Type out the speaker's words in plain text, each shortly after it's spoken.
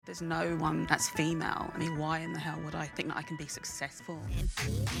There's no one that's female. I mean, why in the hell would I think that I can be successful?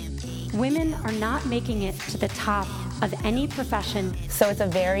 Women are not making it to the top of any profession. So it's a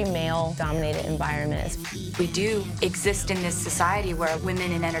very male-dominated environment. We do exist in this society where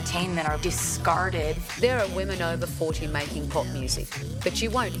women in entertainment are discarded. There are women over 40 making pop music, but you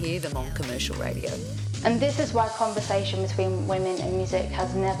won't hear them on commercial radio. And this is why conversation between women and music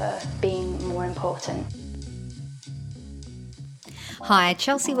has never been more important. Hi,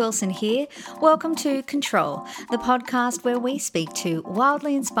 Chelsea Wilson here. Welcome to Control, the podcast where we speak to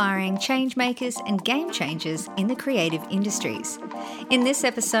wildly inspiring change makers and game changers in the creative industries. In this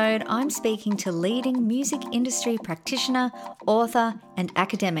episode, I'm speaking to leading music industry practitioner, author, and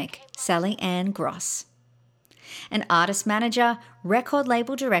academic, Sally Ann Gross. An artist manager, record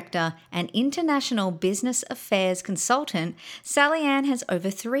label director, and international business affairs consultant, Sally Ann has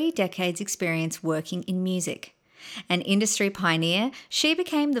over 3 decades' experience working in music. An industry pioneer, she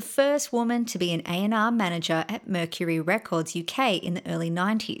became the first woman to be an A&R manager at Mercury Records UK in the early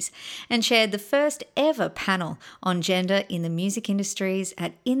 90s and chaired the first ever panel on gender in the music industries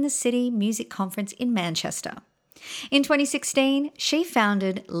at In the City Music Conference in Manchester. In 2016, she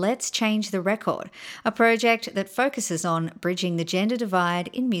founded Let's Change the Record, a project that focuses on bridging the gender divide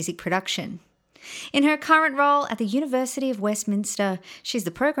in music production. In her current role at the University of Westminster, she's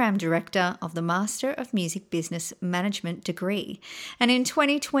the Program Director of the Master of Music Business Management degree. And in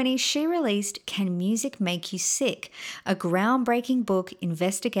 2020, she released Can Music Make You Sick?, a groundbreaking book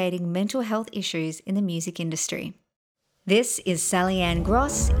investigating mental health issues in the music industry. This is Sally Ann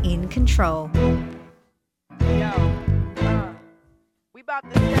Gross in Control. We about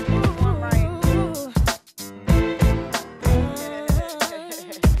to step into one right.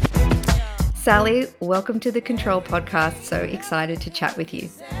 Sally, welcome to the Control podcast. So excited to chat with you.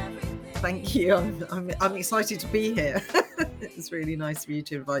 Thank you. I'm excited to be here. It's really nice of you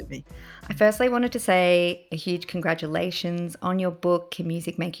to invite me. I firstly wanted to say a huge congratulations on your book, Can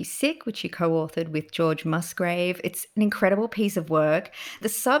Music Make You Sick?, which you co-authored with George Musgrave. It's an incredible piece of work. The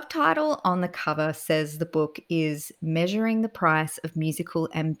subtitle on the cover says the book is Measuring the Price of Musical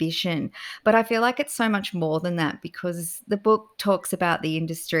Ambition. But I feel like it's so much more than that because the book talks about the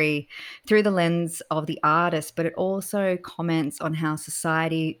industry through the lens of the artist, but it also comments on how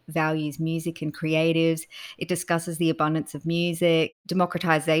society values music and creatives. It discusses the abundance of music,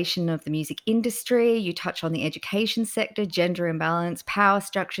 democratization of the music industry. You touch on the education sector, gender imbalance, power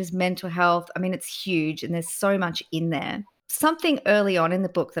structures, mental health. I mean, it's huge and there's so much in there. Something early on in the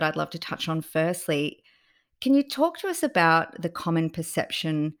book that I'd love to touch on firstly, can you talk to us about the common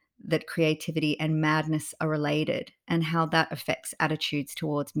perception that creativity and madness are related and how that affects attitudes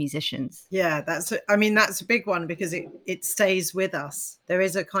towards musicians? Yeah, that's a big one because it stays with us. There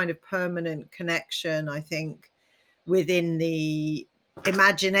is a kind of permanent connection, I think, within the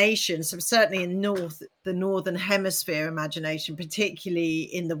imagination. So certainly in the Northern Hemisphere imagination, particularly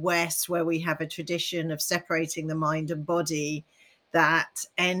in the West, where we have a tradition of separating the mind and body, that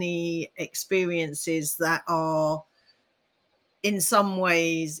any experiences that are in some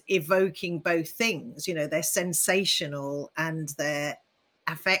ways evoking both things, they're sensational and they're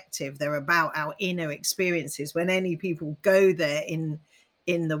affective. They're about our inner experiences. When any people go there in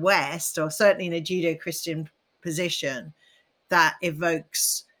the West, or certainly in a Judeo-Christian position, that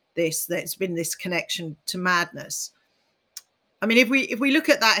evokes this, that's been this connection to madness. I mean, if we look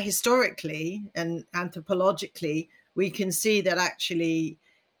at that historically and anthropologically, we can see that actually,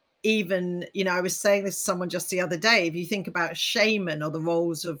 even, I was saying this to someone just the other day, if you think about shaman or the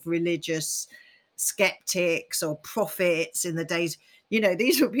roles of religious skeptics or prophets in the days,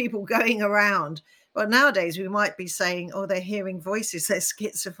 these were people going around. But nowadays we might be saying, oh, they're hearing voices, they're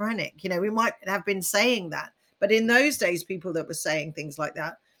schizophrenic. We might have been saying that. But in those days, people that were saying things like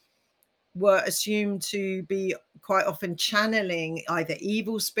that were assumed to be quite often channeling either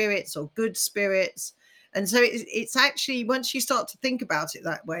evil spirits or good spirits. And so it's actually, once you start to think about it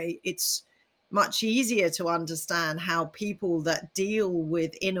that way, it's much easier to understand how people that deal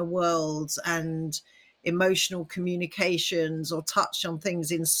with inner worlds and emotional communications or touch on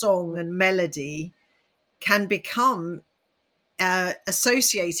things in song and melody can become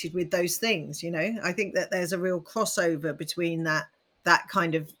associated with those things. I think that there's a real crossover between that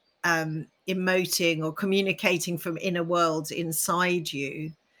kind of emoting or communicating from inner worlds inside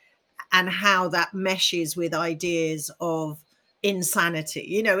you and how that meshes with ideas of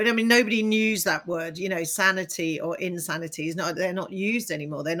insanity. And I mean, nobody used that word, sanity or insanity they're not used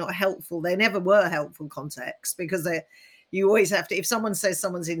anymore. They're not helpful. They never were helpful contexts because you always have to, if someone says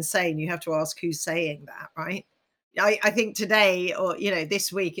someone's insane, you have to ask who's saying that, right? I think today, or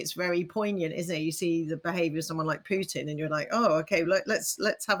this week, it's very poignant, isn't it? You see the behavior of someone like Putin and you're like, oh, okay,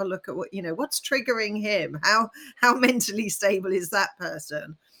 let's have a look at what's triggering him. How mentally stable is that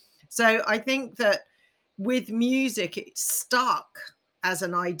person? So I think that with music, it's stuck as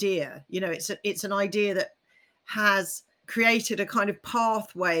an idea. It's an idea that has created a kind of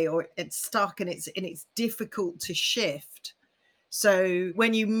pathway, or it's stuck and it's difficult to shift. So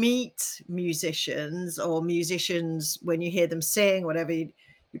when you meet musicians, when you hear them sing, whatever,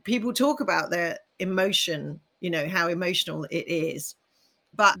 people talk about their emotion, how emotional it is.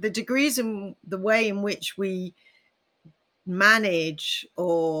 But the degrees in the way in which we manage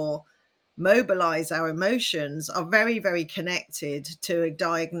or mobilize our emotions are very, very connected to a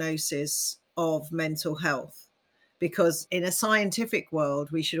diagnosis of mental health. Because in a scientific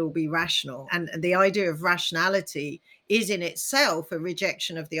world, we should all be rational. And the idea of rationality is in itself a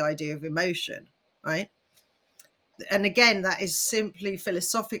rejection of the idea of emotion, right? And again, that is simply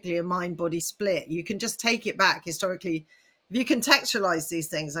philosophically a mind-body split. You can just take it back historically. If you contextualize these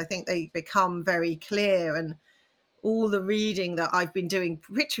things, I think they become very clear. And all the reading that I've been doing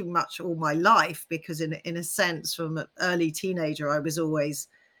pretty much all my life, because in a sense, from an early teenager, I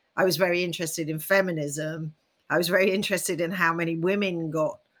was very interested in feminism. I was very interested in how many women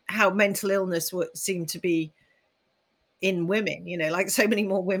how mental illness seemed to be in women, like so many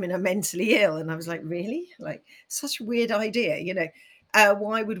more women are mentally ill. And I was like, really? Like, such a weird idea,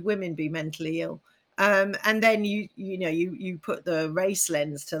 why would women be mentally ill? And then you put the race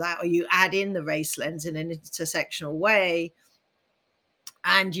lens to that, or you add in the race lens in an intersectional way,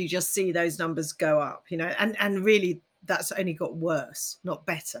 and you just see those numbers go up, and really that's only got worse, not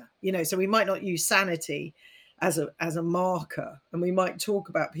better, so we might not use sanity as a marker, and we might talk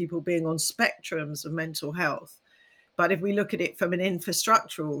about people being on spectrums of mental health. But if we look at it from an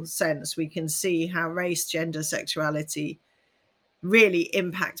infrastructural sense, we can see how race, gender, sexuality really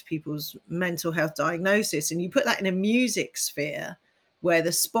impact people's mental health diagnosis. And you put that in a music sphere where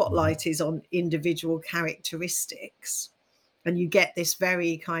the spotlight is on individual characteristics, and you get this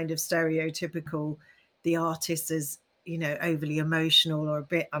very kind of stereotypical, the artist is, overly emotional or a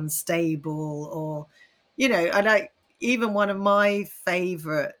bit unstable, or and even one of my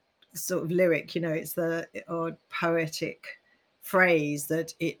favorite sort of lyric, it's or poetic phrase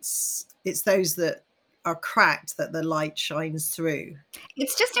that it's those that are cracked that the light shines through.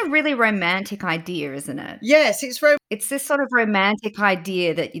 It's just a really romantic idea, isn't it? Yes, it's this sort of romantic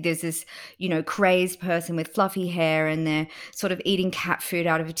idea that there's this, crazed person with fluffy hair, and they're sort of eating cat food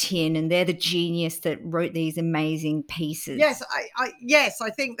out of a tin, and they're the genius that wrote these amazing pieces. Yes, I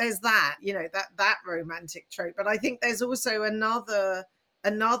think there's that, that romantic trope. But I think there's also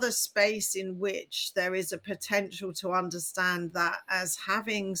another space in which there is a potential to understand that as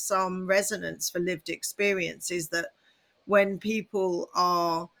having some resonance for lived experiences, that when people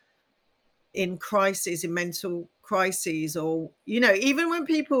are in crises, in mental crises, or even when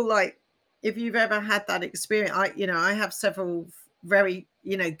people, like, if you've ever had that experience, I have several very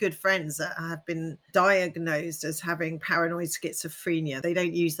good friends that have been diagnosed as having paranoid schizophrenia. They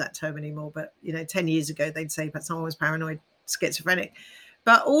don't use that term anymore, but 10 years ago they'd say that someone was paranoid schizophrenic.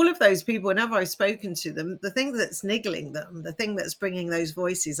 But all of those people, whenever I've spoken to them, the thing that's niggling them, the thing that's bringing those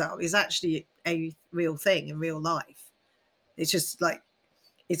voices up, is actually a real thing in real life. It's just like,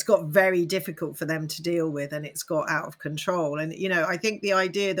 it's got very difficult for them to deal with, and it's got out of control. And, I think the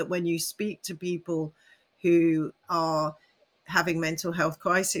idea that when you speak to people who are having mental health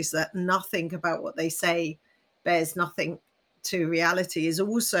crisis, that nothing about what they say bears nothing to reality is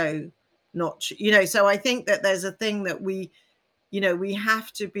also not, so I think that there's a thing that we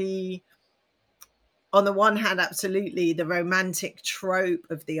have to be, on the one hand, absolutely the romantic trope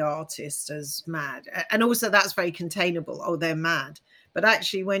of the artist as mad. And also that's very containable. Oh, they're mad. But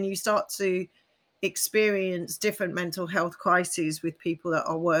actually, when you start to experience different mental health crises with people that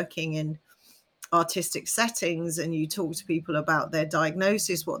are working in artistic settings, and you talk to people about their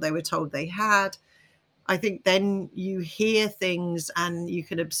diagnosis, what they were told they had, I think then you hear things and you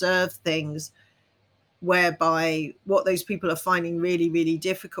can observe things whereby what those people are finding really, really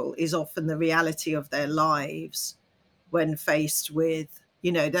difficult is often the reality of their lives when faced with,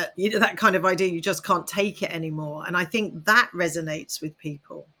 that kind of idea, you just can't take it anymore. And I think that resonates with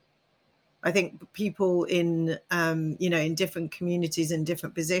people. I think people in, in different communities and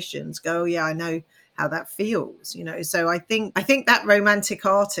different positions go, oh, yeah, I know how that feels, So I think that romantic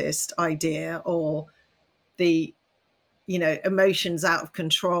artist idea, or the, emotions out of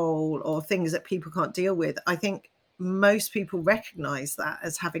control, or things that people can't deal with, I think most people recognize that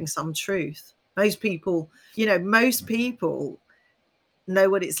as having some truth. Most people know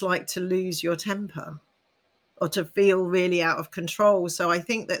what it's like to lose your temper, or to feel really out of control. So I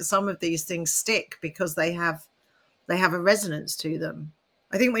think that some of these things stick because they have a resonance to them.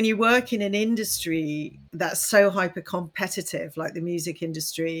 I think when you work in an industry that's so hyper competitive, like the music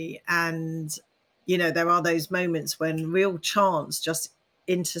industry, and, you know, there are those moments when real chance just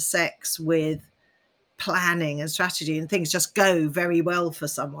intersects with planning and strategy, and things just go very well for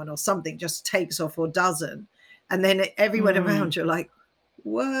someone, or something just takes off or doesn't. And then everyone around you're like,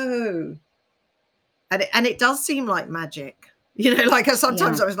 whoa. And it does seem like magic, you know, like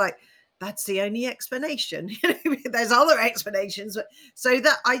sometimes I was like, that's the only explanation. There's other explanations. So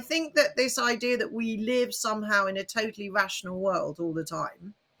that I think that this idea that we live somehow in a totally rational world all the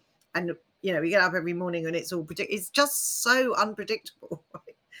time, and, you know, we get up every morning and it's all it's just so unpredictable.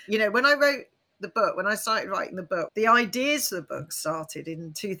 You know, when I wrote the book, when I started writing the book, the ideas for the book started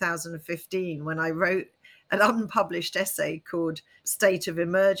in 2015 when I wrote an unpublished essay called State of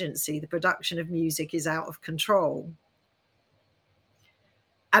Emergency, the production of music is out of control.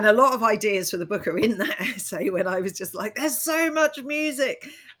 And a lot of ideas for the book are in that essay, when I was just like, there's so much music.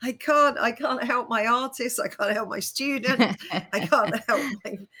 I can't help my artists. I can't help my students. I can't help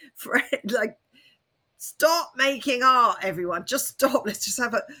my friends. Like, stop making art, everyone. Just stop. Let's just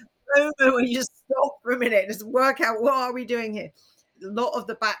have a moment where you just stop for a minute. Just work out, what are we doing here? A lot of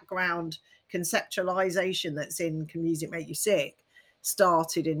the background conceptualization that's in Can Music Make You Sick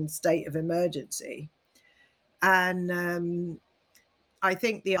started in State of Emergency. And I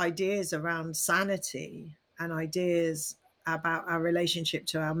think the ideas around sanity and ideas about our relationship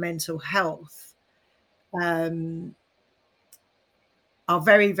to our mental health are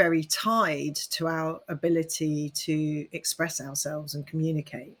very, very tied to our ability to express ourselves and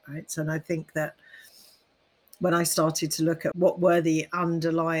communicate, right? And I think that when I started to look at what were the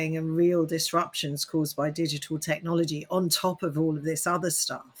underlying and real disruptions caused by digital technology on top of all of this other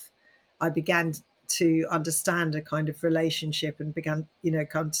stuff, I began to understand a kind of relationship, and began, you know,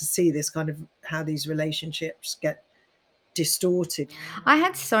 come to see this kind of how these relationships get distorted. I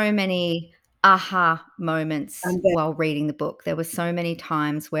had so many aha moments while reading the book. There were so many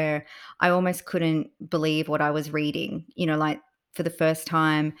times where I almost couldn't believe what I was reading, you know, like for the first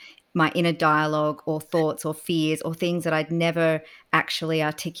time, my inner dialogue or thoughts or fears or things that I'd never actually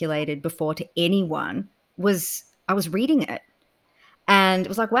articulated before to anyone I was reading it. And it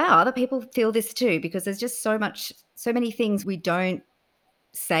was like, wow, other people feel this too, because there's just so many things we don't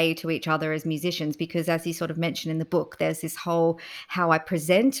say to each other as musicians, because as you sort of mentioned in the book, there's this whole how I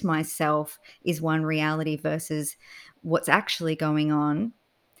present myself is one reality versus what's actually going on,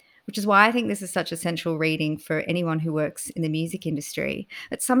 which is why I think this is such a central reading for anyone who works in the music industry.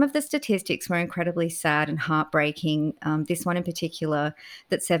 But some of the statistics were incredibly sad and heartbreaking. This one in particular,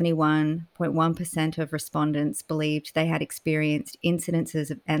 that 71.1% of respondents believed they had experienced incidences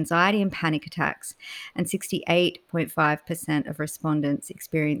of anxiety and panic attacks, and 68.5% of respondents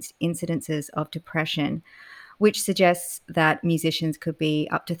experienced incidences of depression, which suggests that musicians could be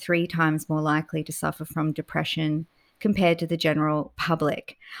up to 3 times more likely to suffer from depression compared to the general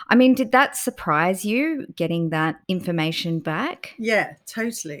public. I mean, did that surprise you, getting that information back? Yeah,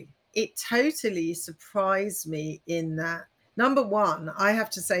 totally. It totally surprised me in that, number one, I have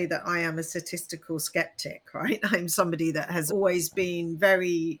to say that I am a statistical skeptic, right? I'm somebody that has always been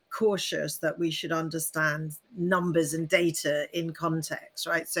very cautious that we should understand numbers and data in context,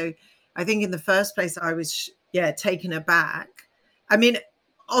 right? So I think in the first place, I was, taken aback. I mean,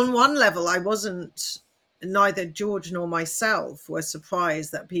 on one level, neither George nor myself were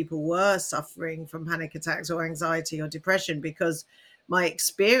surprised that people were suffering from panic attacks or anxiety or depression, because my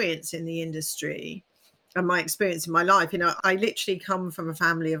experience in the industry and my experience in my life, you know, I literally come from a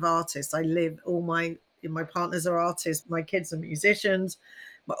family of artists. I live, my partners are artists, my kids are musicians,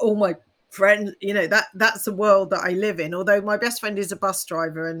 all my friends, you know, that's the world that I live in. Although my best friend is a bus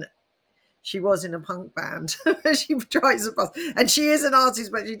driver, and she was in a punk band. She drives a bus, and she is an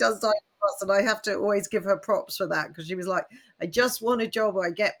artist, but she does drive a bus. And I have to always give her props for that, because she was like, I just want a job where I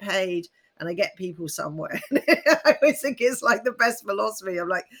get paid and I get people somewhere. I always think it's like the best philosophy. I'm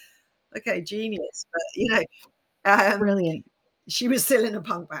like, okay, genius. But, you know, brilliant. She was still in a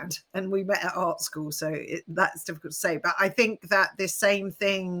punk band, and we met at art school. So that's difficult to say. But I think that this same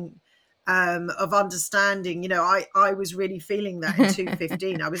thing of understanding, you know, I was really feeling that in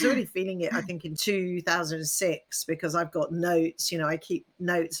 2015. I was already feeling it, I think, in 2006, because I've got notes, you know, I keep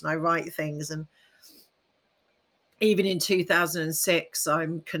notes and I write things. And even in 2006,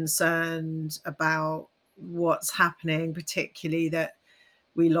 I'm concerned about what's happening, particularly that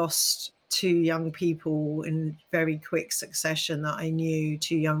we lost 2 young people in very quick succession that I knew,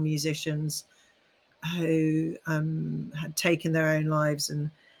 2 young musicians who had taken their own lives. And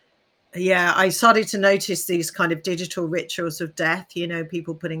Yeah, I started to notice these kind of digital rituals of death, you know,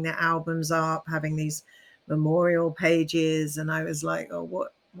 people putting their albums up, having these memorial pages. And I was like, oh,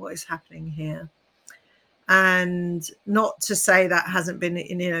 what is happening here? And not to say that hasn't been,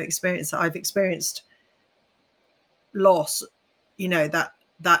 you know, experience that I've experienced loss, you know, that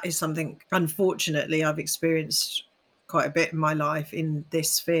is something, unfortunately, I've experienced quite a bit in my life in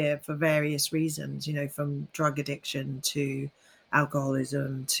this sphere for various reasons, you know, from drug addiction to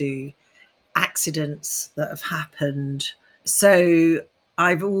alcoholism to accidents that have happened. So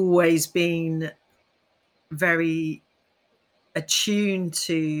I've always been very attuned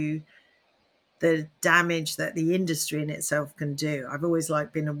to the damage that the industry in itself can do. I've always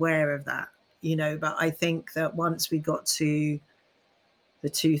been aware of that, you know, but I think that once we got to the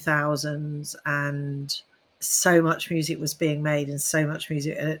 2000s and so much music was being made and so much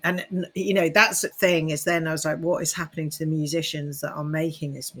music and you know, that's the thing is then I was like, what is happening to the musicians that are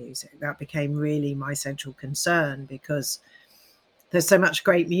making this music? That became really my central concern, because there's so much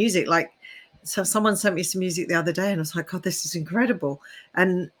great music. Like, so someone sent me some music the other day and I was like, God, this is incredible.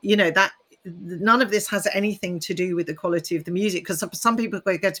 And you know, that none of this has anything to do with the quality of the music, because some people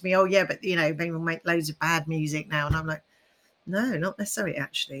go to me, oh yeah, but you know, people make loads of bad music now, and I'm like, no, not necessarily.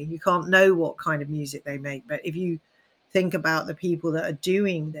 Actually, you can't know what kind of music they make, but if you think about the people that are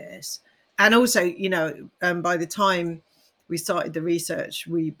doing this, and also, you know, by the time we started the research,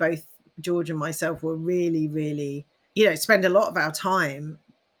 we both, George and myself, were really, really, you know, spend a lot of our time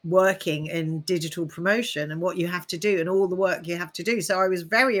working in digital promotion and what you have to do and all the work you have to do. So I was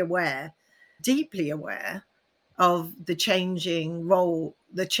very aware, deeply aware of the changing roles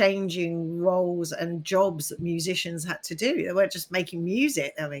and jobs that musicians had to do. They weren't just making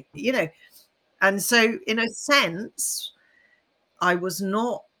music, I mean, you know. And so in a sense, I was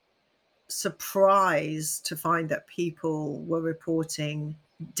not surprised to find that people were reporting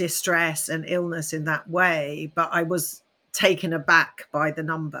distress and illness in that way, but I was taken aback by the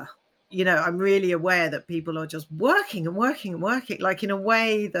number. You know, I'm really aware that people are just working and working and working, like in a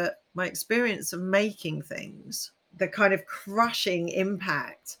way that my experience of making things, the kind of crushing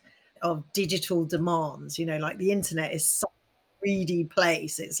impact of digital demands, you know, like the internet is such a 3D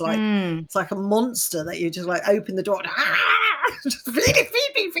place. It's like it's like a monster that you just like open the door, just feed it.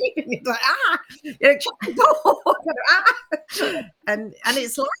 It's like, you know, shut the door. And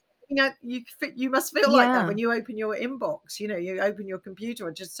it's like, you know, you must feel like that when you open your inbox, you know, you open your computer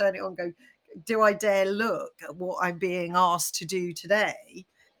and just turn it on and go, do I dare look at what I'm being asked to do today?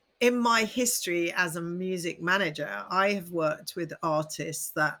 In my history as a music manager, I have worked with artists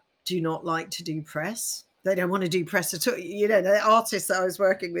that do not like to do press. They don't want to do press at all. You know, the artists that I was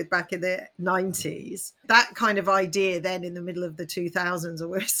working with back in the 90s, that kind of idea then in the middle of the 2000s, or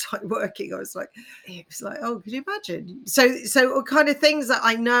when I started working, I was like, it was like, oh, could you imagine? So kind of things that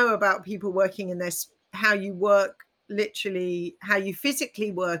I know about people working in this, how you work, literally how you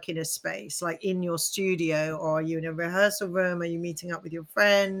physically work in a space, like in your studio, or are you in a rehearsal room? Are you meeting up with your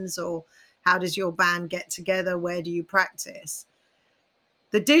friends? Or how does your band get together? Where do you practice?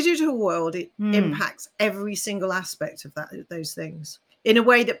 The digital world, it impacts every single aspect of those things in a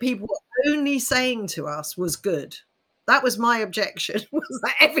way that people were only saying to us was good. That was my objection, was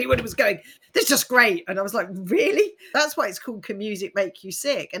that everyone was going, this is just great. And I was like, really? That's why it's called Can Music Make You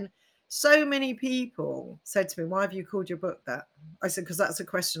Sick? And so many people said to me, why have you called your book that? I said, because that's a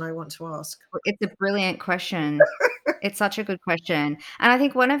question I want to ask. It's a brilliant question. It's such a good question. And I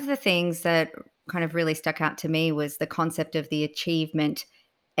think one of the things that kind of really stuck out to me was the concept of the achievement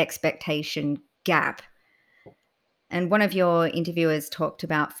expectation gap. And one of your interviewers talked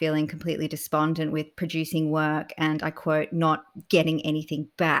about feeling completely despondent with producing work and, I quote, not getting anything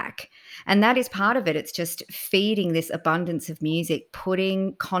back. And that is part of it. It's just feeding this abundance of music,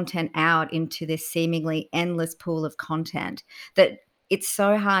 putting content out into this seemingly endless pool of content that it's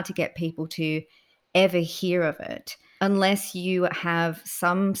so hard to get people to ever hear of it unless you have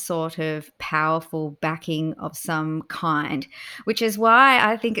some sort of powerful backing of some kind, which is why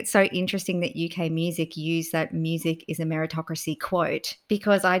I think it's so interesting that UK Music use that music is a meritocracy quote,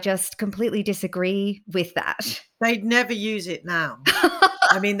 because I just completely disagree with that. They'd never use it now.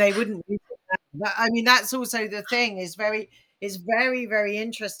 I mean, they wouldn't use it now. I mean, that's also the thing, is very, very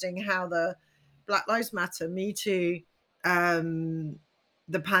interesting how the Black Lives Matter, Me Too, the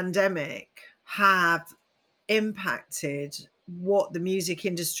pandemic have impacted what the music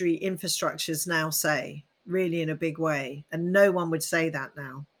industry infrastructures now say, really in a big way. And no one would say that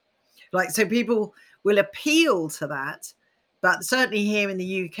now. Like, so people will appeal to that, but certainly here in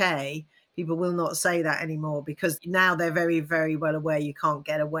the UK, People will not say that anymore, because now they're very, very well aware you can't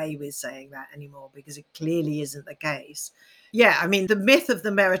get away with saying that anymore, because it clearly isn't the case. Yeah, I mean, the myth of the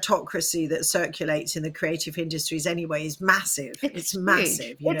meritocracy that circulates in the creative industries anyway is massive. It's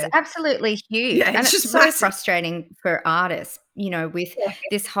massive. It's absolutely huge. Yeah, and it's just so massive. frustrating for artists, with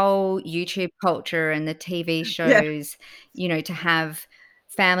this whole YouTube culture and the TV shows, to have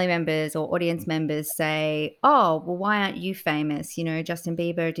family members or audience members say, oh, well, why aren't you famous? Justin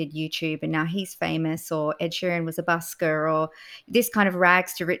Bieber did YouTube and now he's famous, or Ed Sheeran was a busker, or this kind of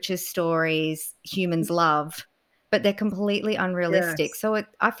rags to riches stories humans love, but they're completely unrealistic. Yes. So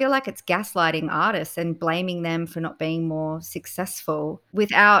I feel like it's gaslighting artists and blaming them for not being more successful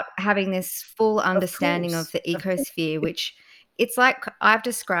without having this full understanding of the ecosphere, which it's like I've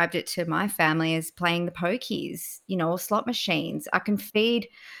described it to my family as playing the pokies, or slot machines. I can feed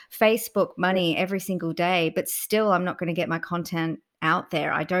Facebook money every single day, but still I'm not going to get my content out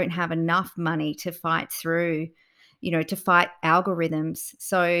there. I don't have enough money to fight through, to fight algorithms.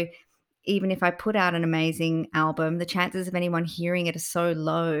 So even if I put out an amazing album, the chances of anyone hearing it are so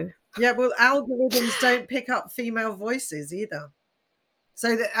low. Yeah, well, algorithms don't pick up female voices either.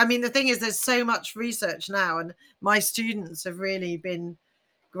 So, the thing is, there's so much research now, and my students have really been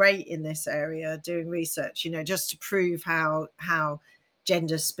great in this area doing research, just to prove how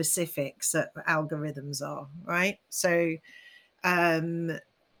gender specific certain algorithms are, right? So,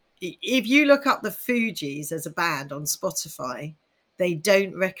 if you look up the Fugees as a band on Spotify, they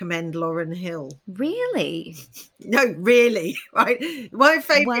don't recommend Lauryn Hill. Really? No, really, right?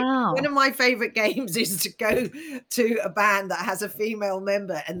 Wow. One of my favorite games is to go to a band that has a female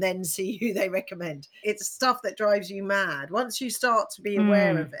member and then see who they recommend. It's stuff that drives you mad. Once you start to be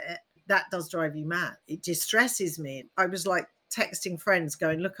aware of it, that does drive you mad. It distresses me. I was like texting friends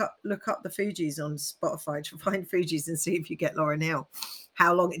going, look up the Fugees on Spotify to find Fugees and see if you get Lauryn Hill.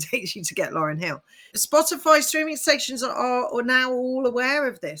 How long it takes you to get Lauryn Hill. Spotify streaming stations are now all aware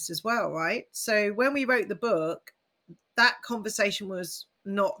of this as well, right? So when we wrote the book, that conversation was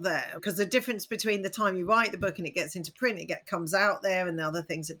not there, because the difference between the time you write the book and it gets into print, comes out there, and the other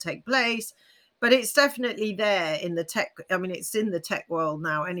things that take place. But it's definitely there in the tech. It's in the tech world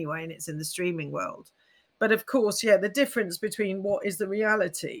now anyway, and it's in the streaming world. But of course, the difference between what is the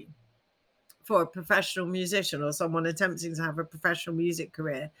reality for a professional musician or someone attempting to have a professional music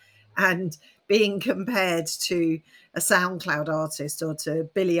career and being compared to a SoundCloud artist or to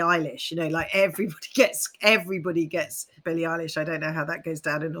Billie Eilish, like everybody gets Billie Eilish. I don't know how that goes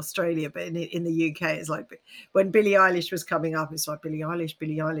down in Australia, but in the UK, it's like when Billie Eilish was coming up, it's like Billie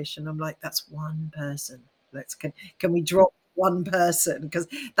Eilish. And I'm like, that's one person. Can we drop one person? Because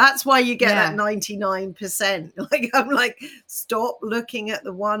that's why you get that 99%. I'm like, stop looking at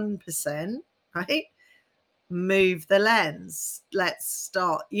the 1%. Right? Move the lens. Let's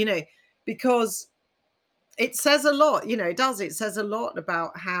start, because it says a lot, it says a lot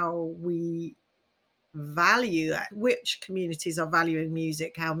about how we value, which communities are valuing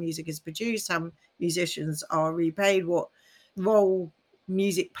music, how music is produced, how musicians are repaid, what role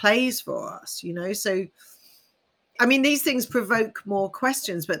music plays for us, So, these things provoke more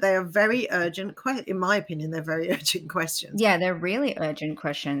questions, but they are very urgent. In my opinion, they're very urgent questions. Yeah, they're really urgent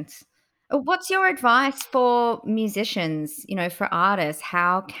questions. What's your advice for musicians, for artists?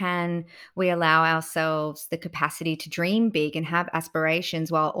 How can we allow ourselves the capacity to dream big and have aspirations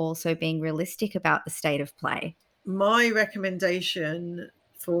while also being realistic about the state of play? My recommendation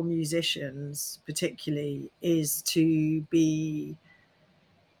for musicians particularly is to be...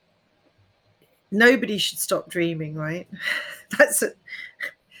 Nobody should stop dreaming, right? That's it.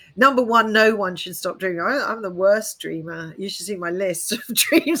 Number one, no one should stop dreaming. I'm the worst dreamer. You should see my list of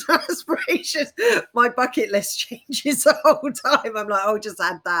dreams and aspirations. My bucket list changes the whole time. I'm like, just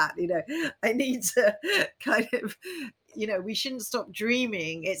add that. I need to kind of, we shouldn't stop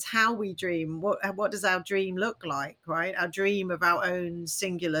dreaming. It's how we dream. What does our dream look like, right? Our dream of our own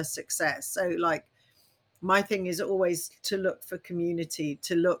singular success. So, my thing is always to look for community,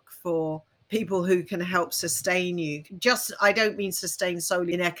 to look for people who can help sustain you. I don't mean sustain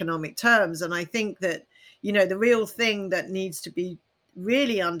solely in economic terms. And I think that, the real thing that needs to be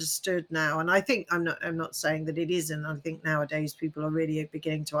really understood now, and I think I'm not saying that it isn't. I think nowadays people are really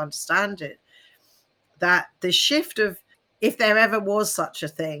beginning to understand it, that the shift of, if there ever was such a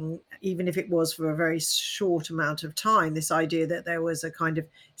thing, even if it was for a very short amount of time, this idea that there was a kind of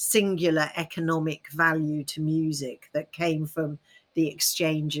singular economic value to music that came from the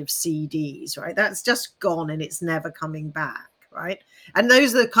exchange of CDs, right? That's just gone and it's never coming back, right? And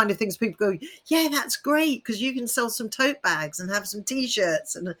those are the kind of things people go, yeah, that's great because you can sell some tote bags and have some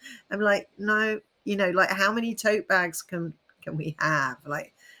T-shirts. And I'm like, no, how many tote bags can we have?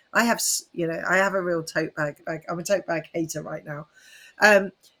 I have a real tote bag. Like, I'm a tote bag hater right now.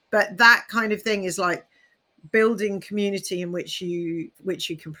 But that kind of thing is like building community in which you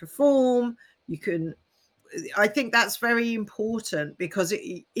can perform. I think that's very important, because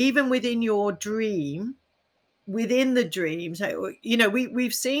even within the dream, so,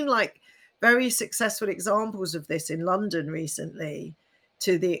 we've seen like very successful examples of this in London recently,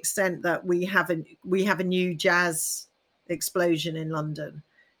 to the extent that we have a new jazz explosion in London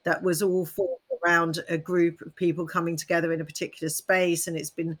that was all formed around a group of people coming together in a particular space. And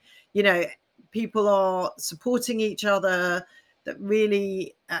it's been, people are supporting each other, that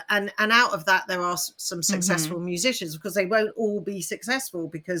really, and out of that, there are some successful musicians, because they won't all be successful,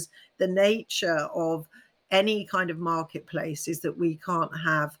 because the nature of any kind of marketplace is that we can't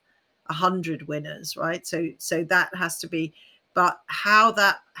have 100 winners, right? So that has to be, but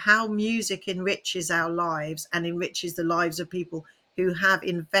how music enriches our lives and enriches the lives of people who have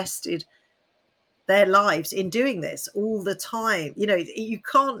invested their lives in doing this all the time. You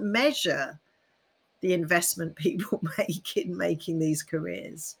can't measure the investment people make in making these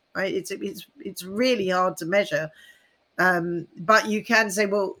careers, right? It's really hard to measure. But you can say,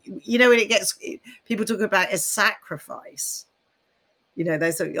 well, when people talk about it as sacrifice,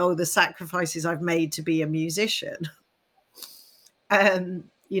 there's the sacrifices I've made to be a musician.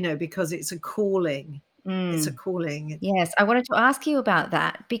 Because it's a calling. It's a calling. Yes, I wanted to ask you about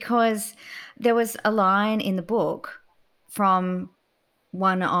that, because there was a line in the book from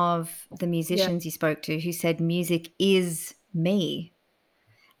one of the musicians you spoke to who said, music is me.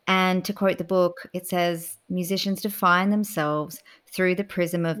 And to quote the book, it says, musicians define themselves through the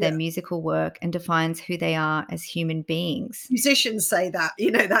prism of their musical work and defines who they are as human beings. Musicians say that,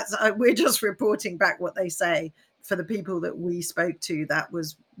 that's we're just reporting back what they say. For the people that we spoke to, that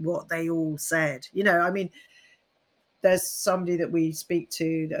was what they all said. There's somebody that we speak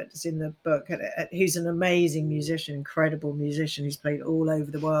to that's in the book, who's an amazing musician, incredible musician, who's played all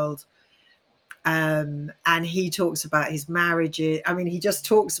over the world. And he talks about his marriages. He just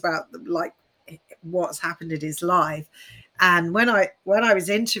talks about like what's happened in his life. And when I was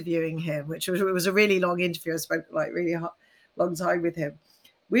interviewing him, it was a really long interview, I spoke like really long time with him,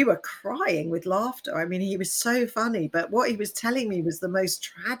 we were crying with laughter. He was so funny, but what he was telling me was the most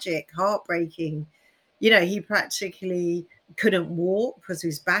tragic, heartbreaking. He practically couldn't walk because of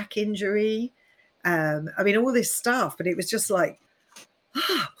his back injury. All this stuff, but it was just like,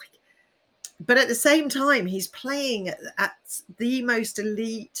 but at the same time, he's playing at the most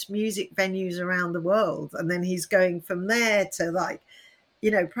elite music venues around the world. And then he's going from there to like,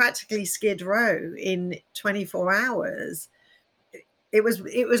 practically Skid Row in 24 hours. It was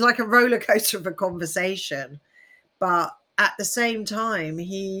like a roller coaster of a conversation, but at the same time,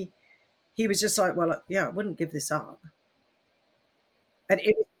 he was just like, well, I wouldn't give this up. And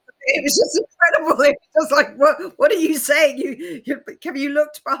it was just incredible. It was just like, what are you saying? Have you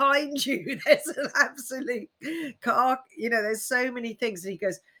looked behind you? There's an absolute car. There's so many things. And he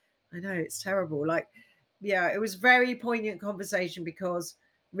goes, I know, it's terrible. Like, it was very poignant conversation, because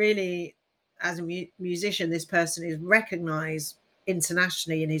really, as a musician, this person is recognized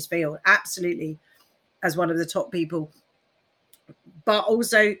internationally in his field, absolutely, as one of the top people, but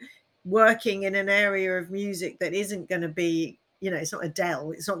also working in an area of music that isn't going to be, it's not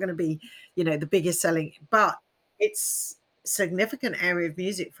Adele, it's not going to be, the biggest selling, but it's a significant area of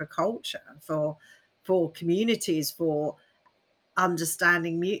music for culture, for communities, for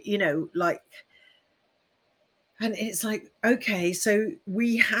understanding, and it's like, okay, so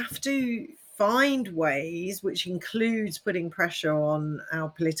we have to find ways, which includes putting pressure on our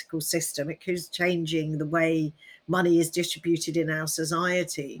political system. It includes changing the way money is distributed in our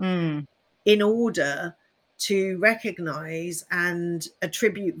society in order to recognize and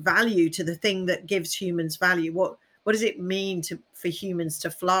attribute value to the thing that gives humans value. What does it mean for humans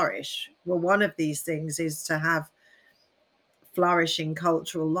to flourish? Well, one of these things is to have flourishing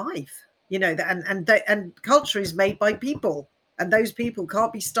cultural life, and culture is made by people. And those people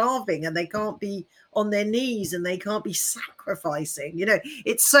can't be starving, and they can't be on their knees, and they can't be sacrificing.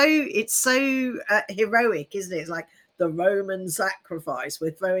 It's so heroic, isn't it? It's like the Roman sacrifice. We're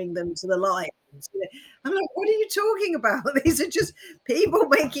throwing them to the lions. I'm like, what are you talking about? These are just people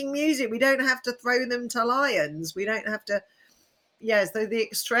making music. We don't have to throw them to lions. We don't have to. Yes, the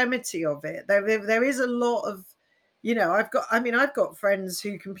extremity of it. There is a lot of. I've got friends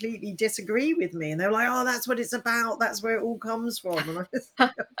who completely disagree with me, and they're like, oh, that's what it's about. That's where it all comes from. And I'm just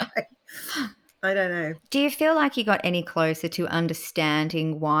like, okay. I don't know. Do you feel like you got any closer to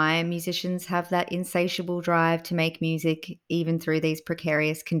understanding why musicians have that insatiable drive to make music even through these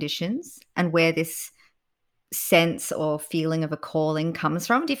precarious conditions, and where this sense or feeling of a calling comes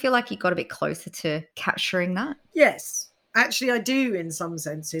from? Do you feel like you got a bit closer to capturing that? Yes. Actually, I do in some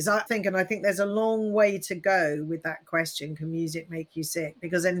senses. I think there's a long way to go with that question, can music make you sick?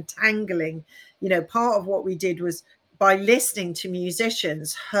 Because entangling, part of what we did was by listening to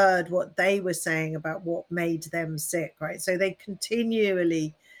musicians, heard what they were saying about what made them sick, right? So they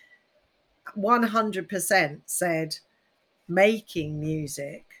continually 100% said making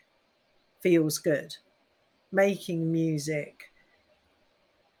music feels good. Making music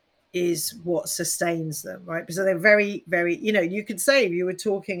is what sustains them, right? So they're very, very, you could say if you were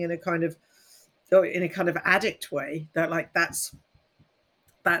talking in a kind of addict way, that like that's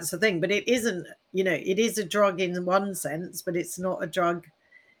the thing. But it isn't, it is a drug in one sense, but it's not a drug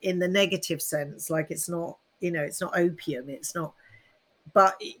in the negative sense. Like it's not, it's not opium. It's not,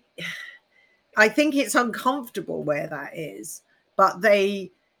 but I think it's uncomfortable where that is, but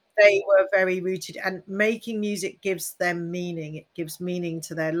they were very rooted, and making music gives them meaning. It gives meaning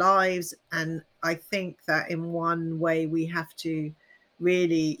to their lives. And I think that in one way we have to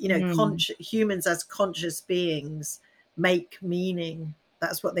really, humans as conscious beings make meaning.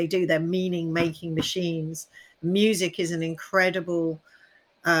 That's what they do. They're meaning making machines. Music is an incredible,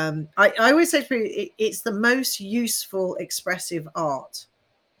 I always say to people, it's the most useful expressive art.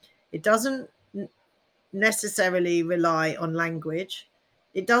 It doesn't necessarily rely on language.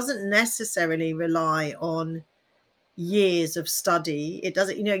 It doesn't necessarily rely on years of study. It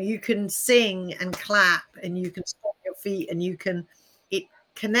doesn't, you can sing and clap and you can stomp your feet and it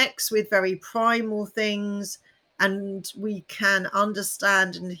connects with very primal things, and we can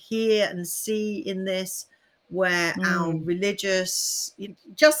understand and hear and see in this where our religious,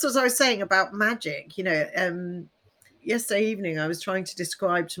 just as I was saying about magic, yesterday evening I was trying to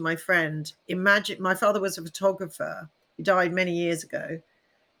describe to my friend, imagine my father was a photographer. He died many years ago.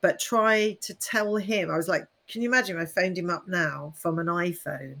 But try to tell him, I was like, can you imagine if I phoned him up now from an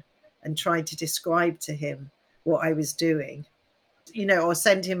iPhone and tried to describe to him what I was doing, or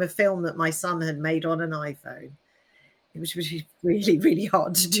send him a film that my son had made on an iPhone. It was really, really, really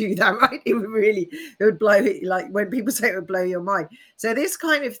hard to do that, right? It would blow it, like when people say it would blow your mind. So this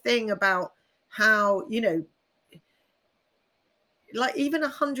kind of thing about how, like even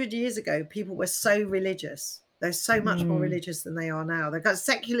 100 years ago, people were so religious. They're so much more religious than they are now. They've got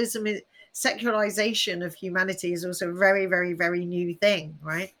secularization of humanity is also a very, very, very new thing,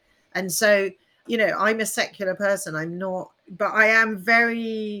 right? And so, I'm a secular person. I'm not, but I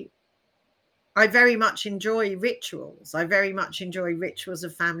very much enjoy rituals. I very much enjoy rituals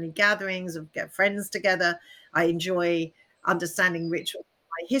of family gatherings, of get friends together. I enjoy understanding rituals,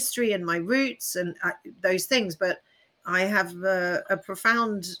 my history and my roots and those things. But I have a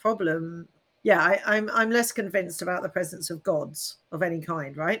profound problem. Yeah, I'm less convinced about the presence of gods of any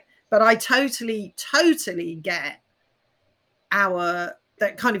kind, right? But I totally, totally get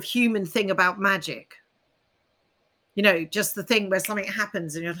that kind of human thing about magic. Just the thing where something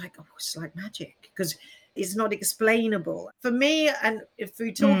happens and you're like, oh, it's like magic, because it's not explainable. For me, and if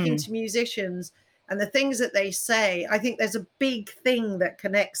we're talking to musicians and the things that they say, I think there's a big thing that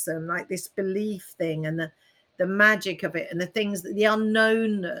connects them, like this belief thing and the magic of it and the things that the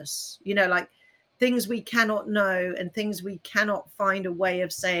unknownness, like things we cannot know and things we cannot find a way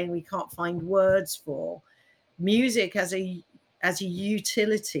of saying, we can't find words for. Music as a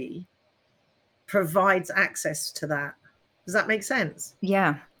utility provides access to that. Does that make sense?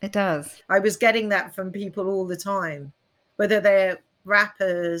 Yeah, it does. I was getting that from people all the time, whether they're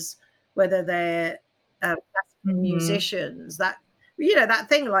rappers, whether they're musicians, that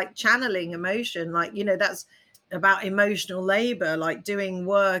thing like channeling emotion, like that's about emotional labor, like doing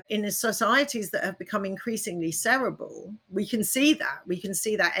work in the societies that have become increasingly cerebral. We can see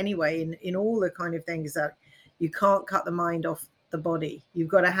that anyway in all the kind of things that you can't cut the mind off the body. You've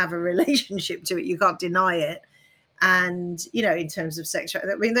got to have a relationship to it. You can't deny it. And in terms of sexual,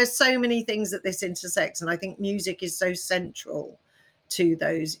 there's so many things that this intersects, and I think music is so central to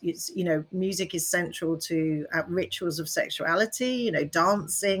those. It's music is central to rituals of sexuality,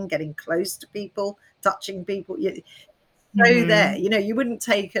 dancing, getting close to people, touching people. There, you wouldn't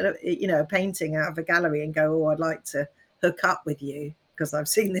take a painting out of a gallery and go, oh, I'd like to hook up with you because I've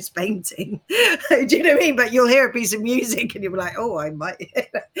seen this painting. Do you know what I mean? But you'll hear a piece of music and you'll be like, oh, I might.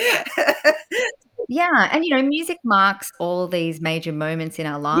 Yeah. And, music marks all these major moments in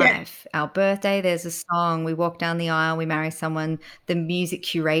our life. Yeah. Our birthday, there's a song, we walk down the aisle, we marry someone. The music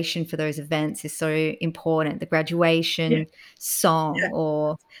curation for those events is so important. The graduation song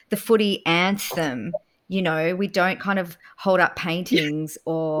or the footy anthem, we don't kind of hold up paintings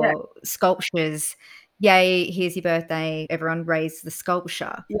or sculptures. Yay, here's your birthday. Everyone raise the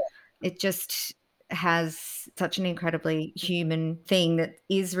sculpture. Yeah. It just has such an incredibly human thing that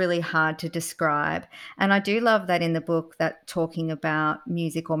is really hard to describe. And I do love that in the book, that talking about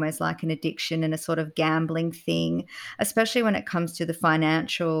music almost like an addiction and a sort of gambling thing, especially when it comes to the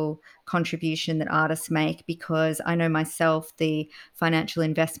financial contribution that artists make, because I know myself the financial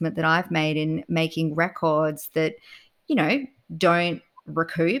investment that I've made in making records that, don't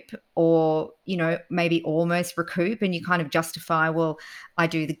recoup, or maybe almost recoup, and you kind of justify, well, I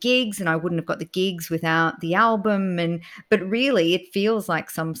do the gigs and I wouldn't have got the gigs without the album, but really it feels like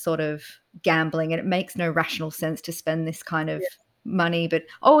some sort of gambling, and it makes no rational sense to spend this kind of money, but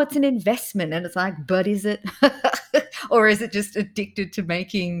it's an investment, and it's like, but is it? Or is it just addicted to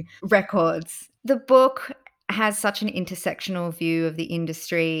making records? The book has such an intersectional view of the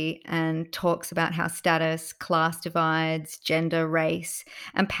industry and talks about how status, class divides, gender, race,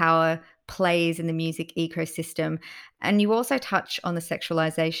 and power plays in the music ecosystem. And you also touch on the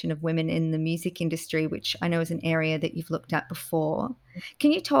sexualization of women in the music industry, which I know is an area that you've looked at before.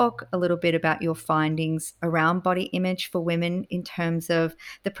 Can you talk a little bit about your findings around body image for women in terms of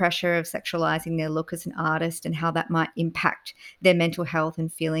the pressure of sexualizing their look as an artist and how that might impact their mental health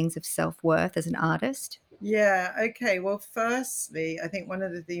and feelings of self-worth as an artist? Yeah, okay. Well, firstly, I think one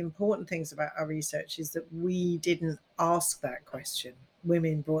of the important things about our research is that we didn't ask that question.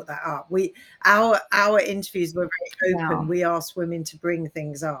 Women brought that up. Our interviews were very open. Wow. We asked women to bring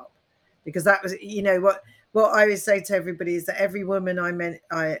things up, because that was, what I would say to everybody is that every woman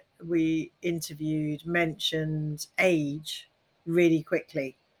we interviewed mentioned age really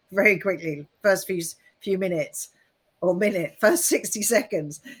quickly, very quickly. First few minutes or first 60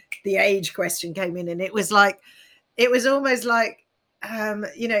 seconds, the age question came in, and it was almost like,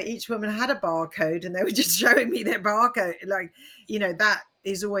 each woman had a barcode and they were just showing me their barcode. That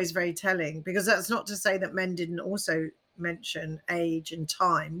is always very telling, because that's not to say that men didn't also mention age and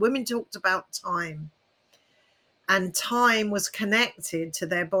time. Women talked about time, and time was connected to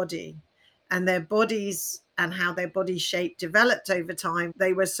their body and their bodies, and how their body shape developed over time.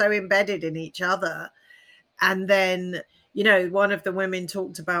 They were so embedded in each other. And then, one of the women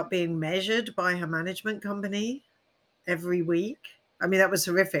talked about being measured by her management company every week. I mean, that was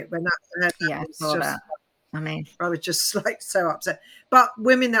horrific. When I saw that. I was just so upset. But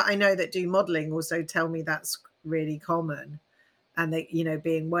women that I know that do modeling also tell me that's really common, and they,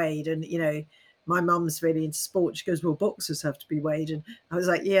 being weighed. And, my mum's really into sport. She goes, well, boxers have to be weighed. And I was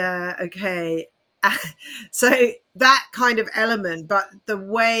like, yeah, okay. So that kind of element, but the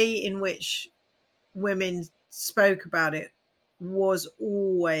way in which women spoke about it was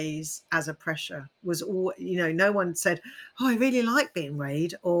always as a pressure, no one said, oh, I really like being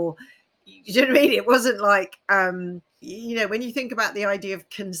weighed, or, you know what I mean? It wasn't like, when you think about the idea of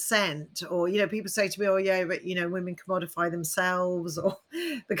consent, or, people say to me, oh yeah, but, women commodify themselves, or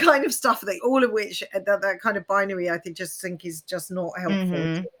the kind of stuff that, all of which, that kind of binary, I think is just not helpful.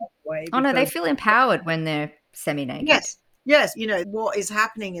 Mm-hmm. Oh no, they feel empowered when they're semi-naked. Yes. What is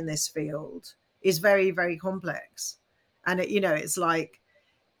happening in this field is very, very complex. And it's like,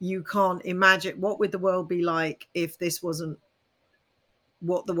 you can't imagine what would the world be like if this wasn't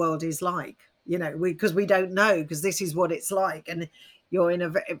what the world is like, because we don't know, because this is what it's like, and you're in a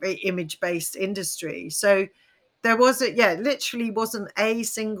very, very image-based industry. So there literally wasn't a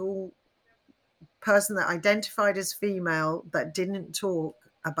single person that identified as female that didn't talk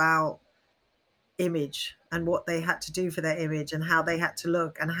about image and what they had to do for their image, and how they had to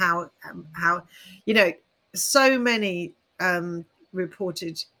look, and how so many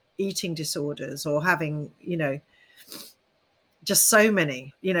reported eating disorders, or having just so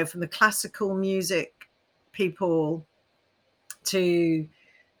many, from the classical music people to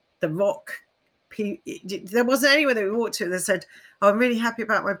the rock people. There wasn't anyone that we walked to that said, oh, I'm really happy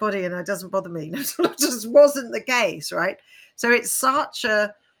about my body and it doesn't bother me. It just wasn't the case, right? So it's such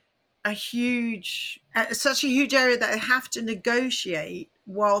a huge area that I have to negotiate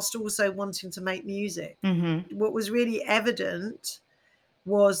whilst also wanting to make music. Mm-hmm. What was really evident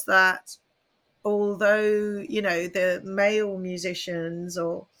was that although, the male musicians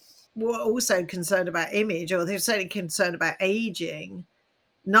were also concerned about image, or they're certainly concerned about aging,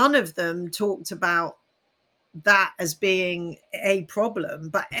 none of them talked about that as being a problem,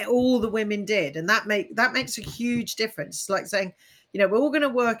 but all the women did. And that makes a huge difference. It's like saying, we're all going to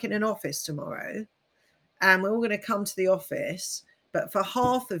work in an office tomorrow, and we're all going to come to the office, but for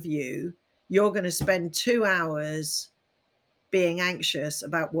half of you're going to spend 2 hours being anxious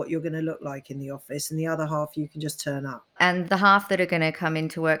about what you're going to look like in the office, and the other half you can just turn up. And the half that are going to come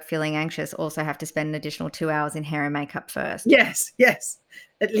into work feeling anxious also have to spend an additional 2 hours in hair and makeup first. Yes,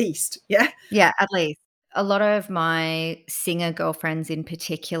 at least. Yeah, at least. A lot of my singer girlfriends in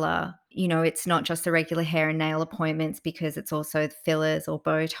particular you know, it's not just the regular hair and nail appointments, because it's also fillers or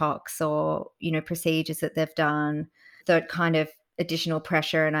Botox or, you know, procedures that they've done, that kind of additional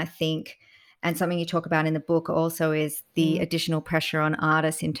pressure. And I think, and something you talk about in the book also, is the additional pressure on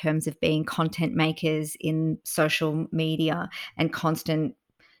artists in terms of being content makers in social media and constant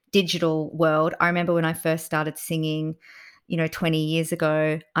digital world. I remember when I first started singing, you know, 20 years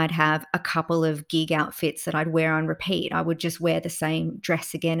ago, I'd have a couple of gig outfits that I'd wear on repeat. I would just wear the same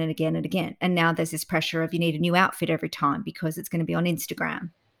dress again and again and again. And now there's this pressure of you need a new outfit every time because it's going to be on Instagram.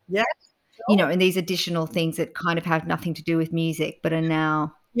 Yeah. Sure. You know, and these additional things that kind of have nothing to do with music, but are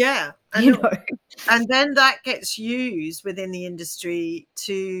now, yeah. And, you know. And then that gets used within the industry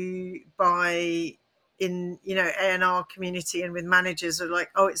by in, you know, A&R community and with managers are like,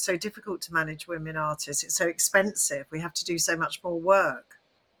 oh, it's so difficult to manage women artists. It's so expensive. We have to do so much more work.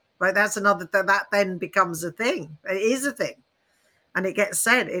 Right. That's another, that then becomes a thing. It is a thing. And it gets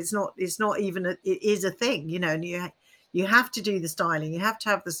said, it's not even, it is a thing, you know, and you have to do the styling. You have to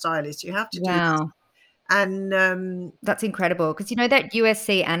have the stylist. You have to do this. And that's incredible. Because, you know, that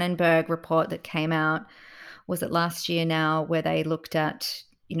USC Annenberg report that came out, was it last year now, where they looked at,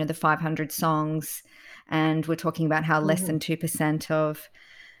 you know, the 500 songs, and we're talking about how less than 2% of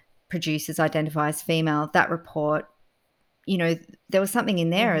producers identify as female. That report, you know, there was something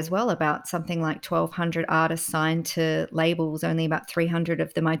in there as well about something like 1,200 artists signed to labels, only about 300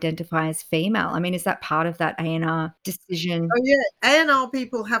 of them identify as female. I mean, is that part of that A&R decision? Oh, yeah. A&R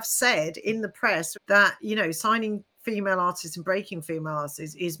people have said in the press that, you know, signing female artists and breaking female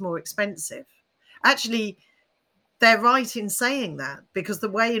artists is more expensive. Actually, they're right in saying that, because the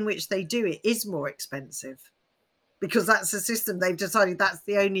way in which they do it is more expensive, because that's the system they've decided. That's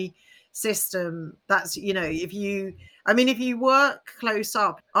the only system. That's, you know, if you work close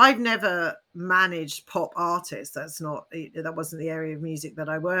up, I've never managed pop artists. That wasn't the area of music that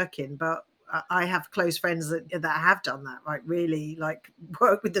I work in, but I have close friends that have done that, right? Really, like,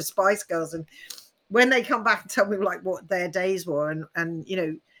 work with the Spice Girls, and when they come back and tell me like what their days were, and you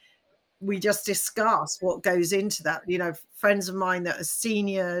know, we just discuss what goes into that. You know, friends of mine that are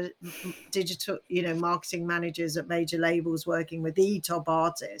senior digital, you know, marketing managers at major labels working with the top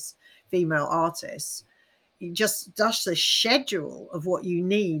artists, female artists, you just the schedule of what you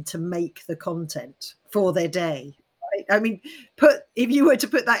need to make the content for their day. Right? I mean, if you were to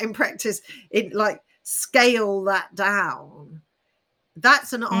put that in practice, scale that down,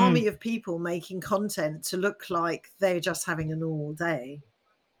 that's an army of people making content to look like they're just having a normal day.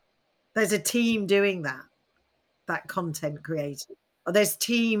 There's a team doing that content creating. Or there's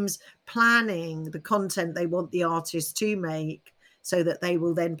teams planning the content they want the artist to make, so that they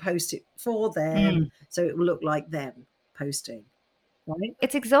will then post it for them, so it will look like them posting. Right?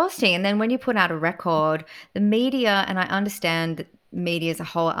 It's exhausting. And then when you put out a record, the media, and I understand that media is a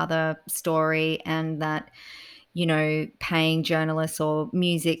whole other story, and that, you know, paying journalists or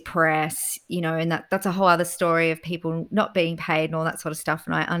music press, you know, and that's a whole other story of people not being paid and all that sort of stuff.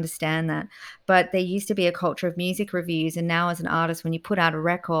 And I understand that. But there used to be a culture of music reviews. And now as an artist, when you put out a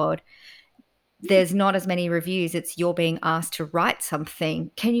record, there's not as many reviews. It's you're being asked to write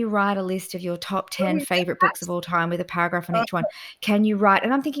something. Can you write a list of your top 10 favorite books of all time with a paragraph on each one? Can you write?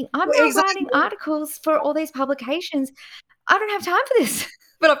 And I'm thinking, I'm not writing articles for all these publications. I don't have time for this.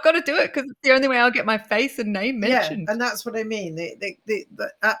 But I've got to do it because it's the only way I'll get my face and name mentioned. Yeah, and that's what I mean.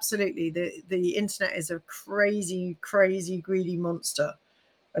 Absolutely, the internet is a crazy, crazy, greedy monster,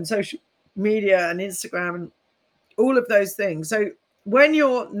 and social media and Instagram and all of those things. So when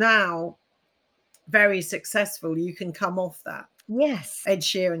you're now very successful, you can come off that. Yes. Ed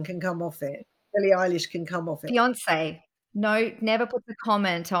Sheeran can come off it. Billie Eilish can come off it. Beyonce. No, never puts a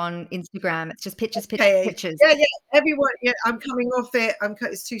comment on Instagram. It's just pictures. Yeah. Everyone, I'm coming off it.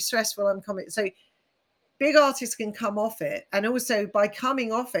 It's too stressful. I'm coming. So big artists can come off it. And also by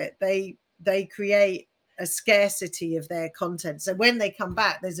coming off it, they create a scarcity of their content. So when they come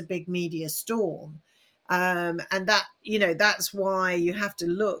back, there's a big media storm. And that, you know, that's why you have to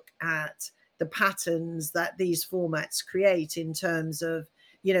look at the patterns that these formats create in terms of,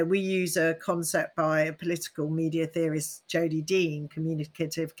 you know, we use a concept by a political media theorist, Jodie Dean,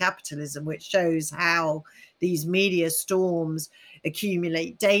 communicative capitalism, which shows how these media storms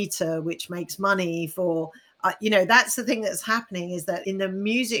accumulate data, which makes money for, you know, that's the thing that's happening, is that in the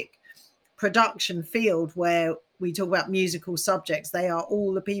music production field, where we talk about musical subjects, they are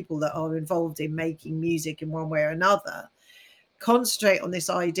all the people that are involved in making music in one way or another, concentrate on this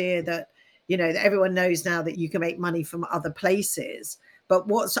idea that, you know, that everyone knows now that you can make money from other places. But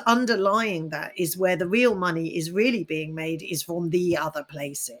what's underlying that is where the real money is really being made is from the other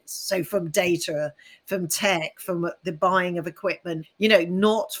places. So from data, from tech, from the buying of equipment,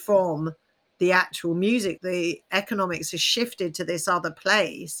 not from the actual music. The economics has shifted to this other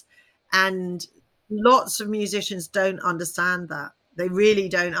place. And lots of musicians don't understand that. They really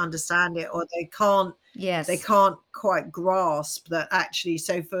don't understand it, or they can't quite grasp that actually.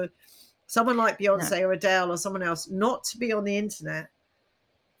 So for someone like Beyonce or Adele or someone else not to be on the internet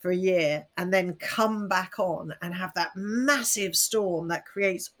for a year and then come back on and have that massive storm that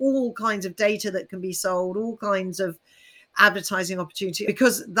creates all kinds of data that can be sold, all kinds of advertising opportunity,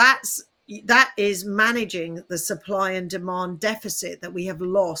 because that is managing the supply and demand deficit that we have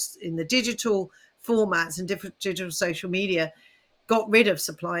lost in the digital formats and different digital social media. Got rid of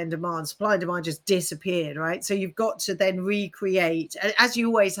supply and demand. Supply and demand just disappeared, right? So you've got to then recreate, as you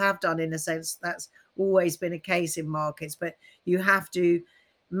always have done, in a sense. That's always been a case in markets, but you have to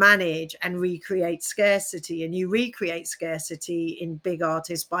manage and recreate scarcity, and you recreate scarcity in big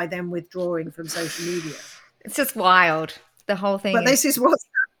artists by them withdrawing from social media. It's just wild, the whole thing. But this is what's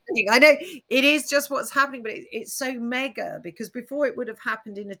happening. I know it is just what's happening, but it's so mega, because before it would have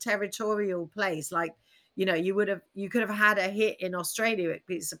happened in a territorial place, like, you could have had a hit in Australia.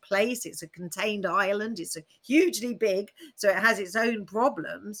 It's a place, it's a contained island, it's a hugely big, so it has its own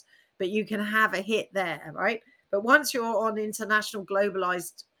problems, but you can have a hit there, right? But once you're on international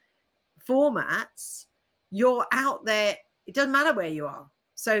globalized formats, you're out there. It doesn't matter where you are.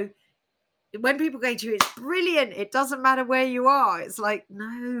 So when people go to you, it's brilliant, it doesn't matter where you are. It's like,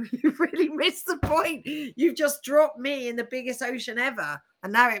 no, you really missed the point. You've just dropped me in the biggest ocean ever.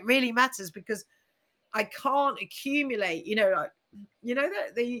 And now it really matters, because I can't accumulate, that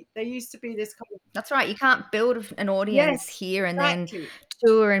there used to be this kind of... That's right. You can't build an audience here and then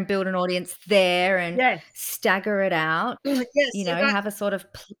tour and build an audience there and stagger it out. Have a sort of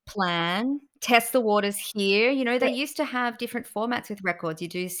plan, test the waters here. They used to have different formats with records. You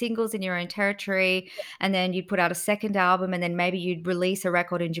do singles in your own territory, and then you'd put out a second album, and then maybe you'd release a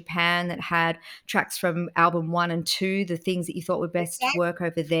record in Japan that had tracks from album 1 and 2, the things that you thought would best work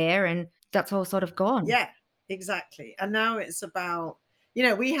over there, and that's all sort of gone. Yeah, exactly. And now it's about,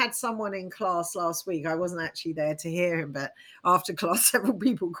 we had someone in class last week. I wasn't actually there to hear him, but after class, several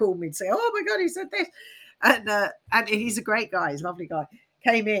people called me to say, oh my God, he said this. And he's a great guy. He's a lovely guy.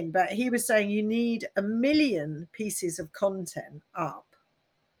 Came in, but he was saying you need 1 million pieces of content up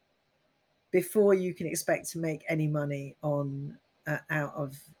before you can expect to make any money on out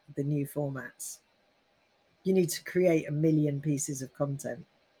of the new formats. You need to create 1 million pieces of content.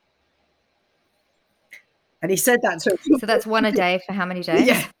 And he said that to So that's one a day for how many days?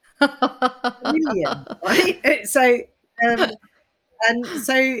 Yeah. 1 million, right? So, and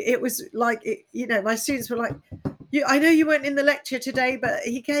so it was like, my students were like, I know you weren't in the lecture today, but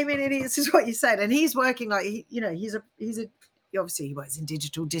he came in and this is what you said. And he's working like, he's obviously he works in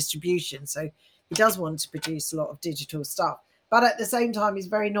digital distribution. So he does want to produce a lot of digital stuff. But at the same time, he's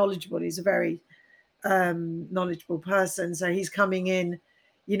very knowledgeable. He's a very knowledgeable person. So he's coming in,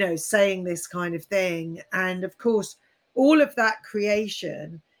 saying this kind of thing. And of course, all of that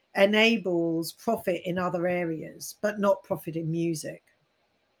creation enables profit in other areas, but not profit in music.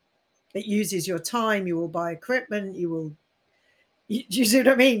 It uses your time. You will buy equipment. You see what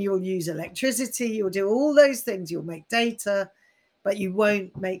I mean? You will use electricity. You'll do all those things. You'll make data, but you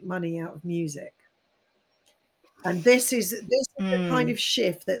won't make money out of music. And this is the kind of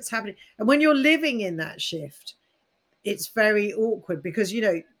shift that's happening. And when you're living in that shift, it's very awkward, because,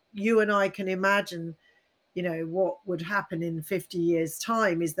 you and I can imagine, what would happen in 50 years'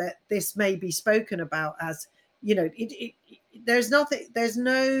 time is that this may be spoken about as, there's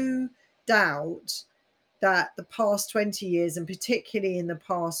no doubt that the past 20 years, and particularly in the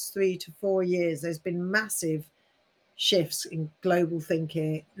past 3 to 4 years, there's been massive shifts in global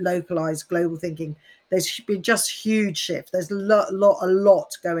thinking, localized global thinking. There's been just huge shift. There's a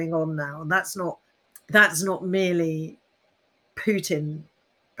lot going on now. And that's not merely Putin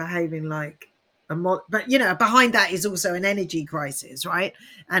behaving like but behind that is also an energy crisis, right?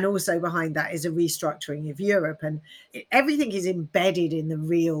 And also behind that is a restructuring of Europe, and everything is embedded in the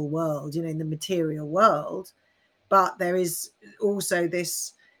real world, in the material world. But there is also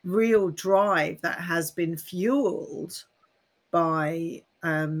this real drive that has been fueled by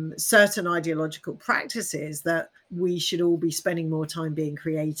certain ideological practices that we should all be spending more time being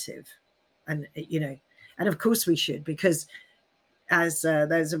creative, and and of course we should, because as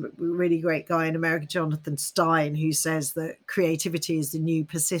there's a really great guy in America, Jonathan Stein, who says that creativity is the new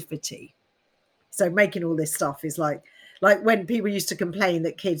passivity. So making all this stuff is like when people used to complain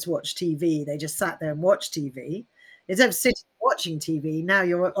that kids watch TV, they just sat there and watched TV. Instead of sitting watching TV, now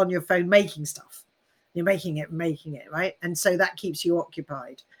you're on your phone making stuff. You're making it, right? And so that keeps you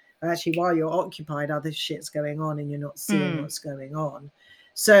occupied. Actually, while you're occupied, other shit's going on and you're not seeing what's going on.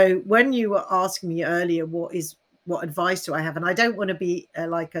 So when you were asking me earlier, what advice do I have? And I don't want to be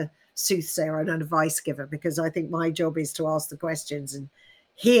like a soothsayer and an advice giver, because I think my job is to ask the questions and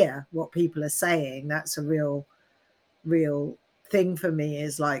hear what people are saying. That's a real thing for me,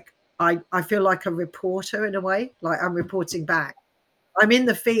 is like, I feel like a reporter in a way, like I'm reporting back. I'm in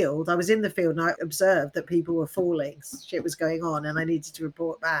the field. I was in the field and I observed that people were falling. Shit was going on and I needed to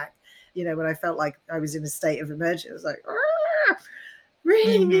report back. You know, when I felt like I was in a state of emergency, I was like,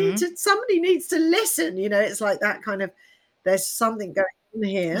 somebody needs to listen. You know, it's like that kind of, there's something going on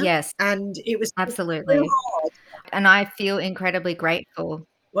here. Yes. And it was absolutely so hard. And I feel incredibly grateful.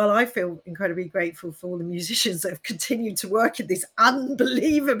 Well, I feel incredibly grateful for all the musicians that have continued to work in this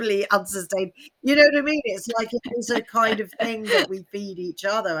unbelievably unsustained. You know what I mean? It's like it's a kind of thing that we feed each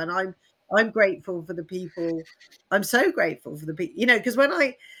other, and I'm grateful for the people. I'm so grateful for the people. You know, because when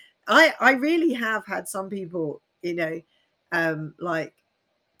I really have had some people, you know, like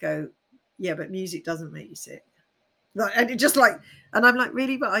go, yeah, but music doesn't make you sick. Like, and it just like, and I'm like,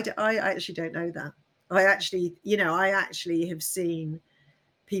 really, but I actually don't know that. I actually have seen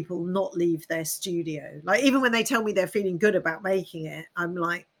people not leave their studio. Like, even when they tell me they're feeling good about making it, I'm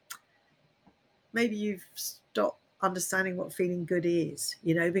like, maybe you've stopped understanding what feeling good is,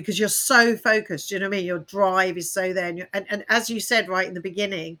 you know, because you're so focused. You know what I mean? Your drive is so there. And as you said right in the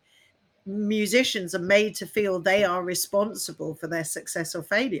beginning, musicians are made to feel they are responsible for their success or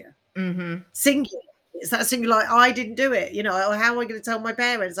failure. Singular. It's that singular, like, I didn't do it. You know, how am I going to tell my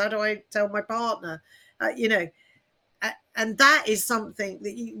parents? How do I tell my partner? You know, and that is something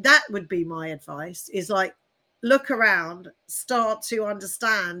that would be my advice, is like, look around, start to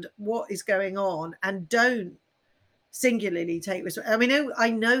understand what is going on, and don't singularly take responsibility. I mean, I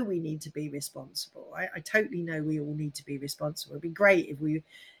know we need to be responsible. I totally know we all need to be responsible. It'd be great if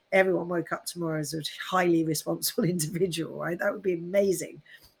everyone woke up tomorrow as a highly responsible individual, right? That would be amazing.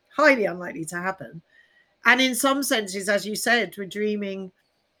 Highly unlikely to happen. And in some senses, as you said, we're dreaming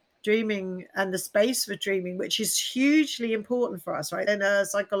and the space for dreaming, which is hugely important for us, right? In a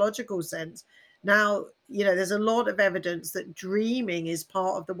psychological sense. Now, you know, there's a lot of evidence that dreaming is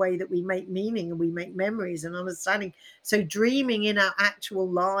part of the way that we make meaning and we make memories and understanding. So dreaming in our actual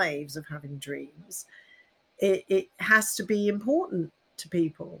lives, of having dreams, it has to be important to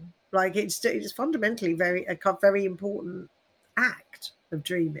people. Like, it's fundamentally a very important act of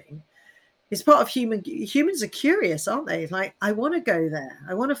dreaming. It's part of humans are curious, aren't they? Like, I want to go there.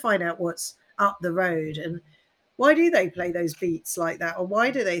 I want to find out what's up the road. And why do they play those beats like that? Or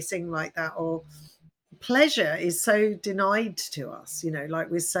why do they sing like that? Or pleasure is so denied to us, you know, like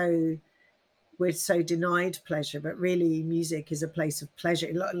we're so denied pleasure, but really music is a place of pleasure.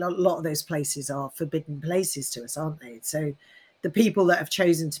 A lot of those places are forbidden places to us, aren't they? So the people that have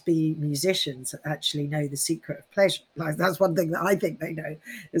chosen to be musicians actually know the secret of pleasure. Like, that's one thing that I think they know,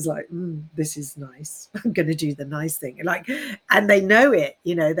 is like, this is nice. I'm going to do the nice thing. Like, and they know it,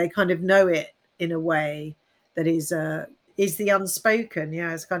 you know, they kind of know it in a way that is the unspoken.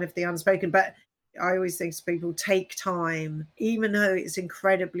 Yeah, it's kind of the unspoken. But I always think to people, take time, even though it's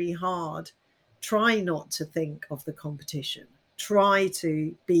incredibly hard, try not to think of the competition. Try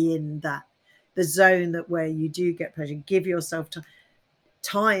to be in the zone where you do get pleasure. Give yourself time.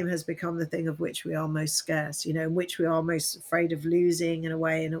 Time has become the thing of which we are most scarce, you know, in which we are most afraid of losing in a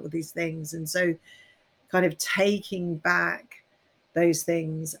way, and all these things. And so kind of taking back those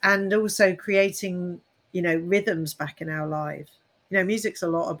things, and also creating, you know, rhythms back in our life. You know, music's a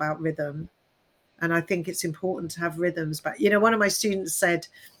lot about rhythm. And I think it's important to have rhythms back. You know, one of my students said,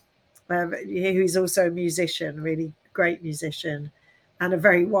 who's also a musician, really great musician, and a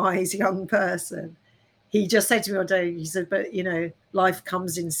very wise young person, he just said to me one day, he said, but, you know, life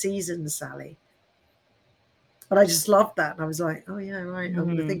comes in seasons, Sally. And I just loved that. And I was like, oh, yeah, right. I'm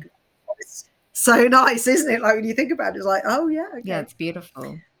going to think, it's so nice, isn't it? Like, when you think about it, it's like, oh, yeah. Okay. Yeah, it's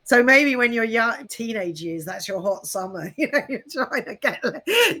beautiful. So maybe when you're young, teenage years, that's your hot summer. You know, you're trying to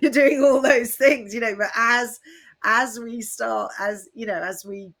you're doing all those things, you know, but as we start, as, you know, as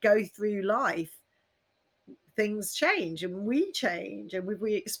we go through life, things change and we change, and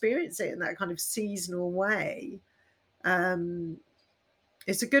we experience it in that kind of seasonal way.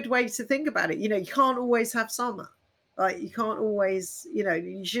 It's a good way to think about it. You know, you can't always have summer. Like, you can't always, you know,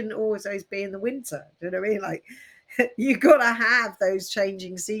 you shouldn't always be in the winter. Do you know what I mean? Like, you got to have those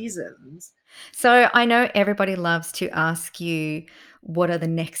changing seasons. So I know everybody loves to ask you, what are the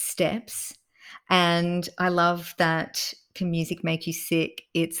next steps? And I love that can music make you sick?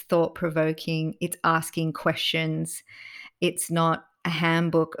 It's thought-provoking, it's asking questions. It's not a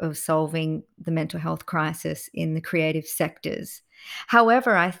handbook of solving the mental health crisis in the creative sectors.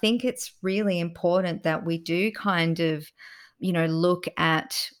 However, I think it's really important that we do kind of, look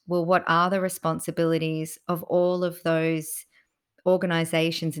at, well, what are the responsibilities of all of those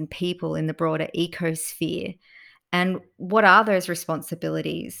organizations and people in the broader ecosphere? And what are those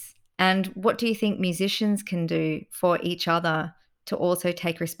responsibilities? And what do you think musicians can do for each other to also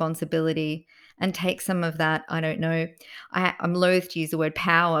take responsibility and take some of that, I don't know, I'm loath to use the word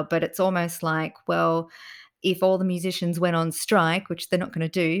power, but it's almost like, well, if all the musicians went on strike, which they're not going to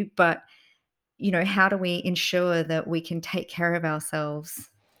do, but, how do we ensure that we can take care of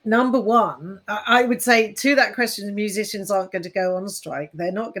ourselves? Number one, I would say to that question, musicians aren't going to go on strike.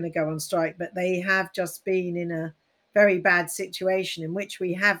 They're not going to go on strike, but they have just been in a very bad situation in which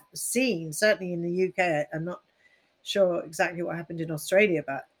we have seen, certainly in the UK, I'm not sure exactly what happened in Australia,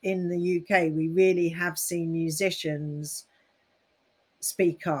 but in the UK, we really have seen musicians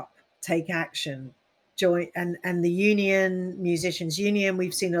speak up, take action, join, and the musicians union,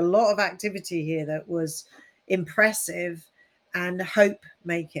 we've seen a lot of activity here that was impressive and hope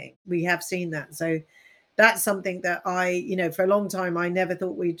making. We have seen that. So that's something that for a long time, I never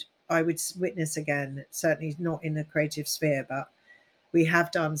thought I would witness again, certainly not in the creative sphere, but we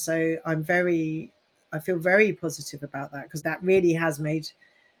have done. So I feel very positive about that, because that really has made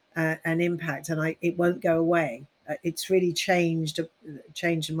an impact, and it won't go away. It's really changed the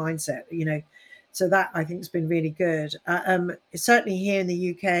mindset, so that I think has been really good. Certainly here in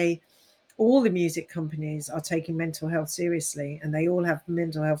the UK, all the music companies are taking mental health seriously, and they all have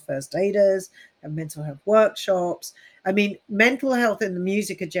mental health first aiders and mental health workshops. I mean, mental health in the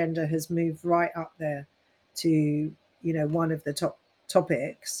music agenda has moved right up there to, one of the top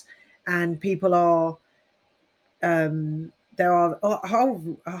topics, and people are, there are a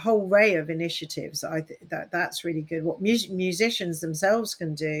whole array of initiatives. I think that's really good. What musicians themselves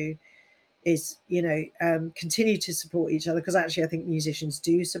can do is, continue to support each other, because actually I think musicians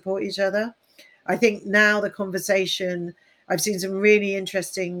do support each other. I think now the conversation, I've seen some really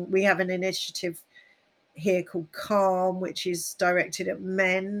interesting, we have an initiative here called Calm, which is directed at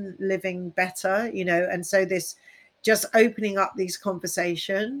men living better, and so this just opening up these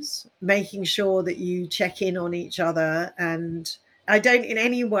conversations, making sure that you check in on each other. And I don't in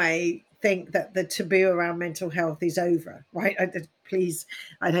any way think that the taboo around mental health is over, right? I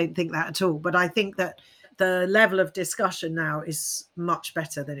don't think that at all. But I think that the level of discussion now is much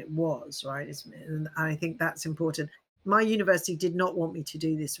better than it was, right? And I think that's important. My university did not want me to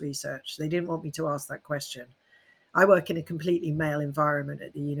do this research. They didn't want me to ask that question. I work in a completely male environment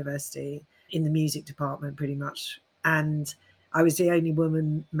at the university, in the music department pretty much. And I was the only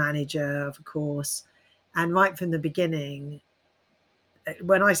woman manager of a course. And right from the beginning,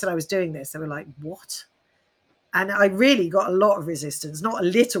 when I said I was doing this, they were like, what? And I really got a lot of resistance, not a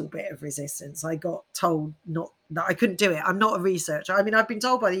little bit of resistance. I got told that I couldn't do it. I'm not a researcher. I mean, I've been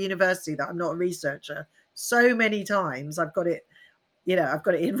told by the university that I'm not a researcher so many times. I've got it, I've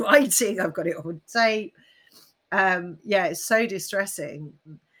got it in writing. I've got it on tape. It's so distressing.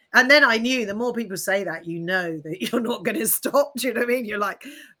 And then I knew the more people say that, that you're not going to stop. Do you know what I mean? You're like,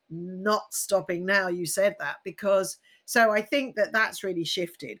 not stopping now. You said that because. So I think that that's really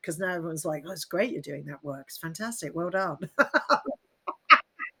shifted, because now everyone's like, oh, it's great you're doing that work. It's fantastic. Well done.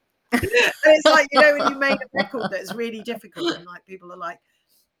 And it's like, when you made a record that's really difficult, and like people are like,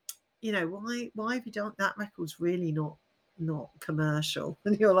 why have you done that? Record's really not commercial.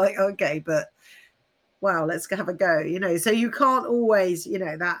 And you're like, okay, but wow, let's have a go. So you can't always,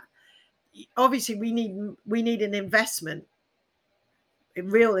 that obviously we need an investment, a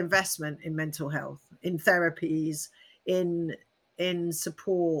real investment in mental health, in therapies, in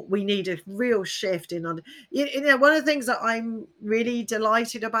support. We need a real shift in one of the things that I'm really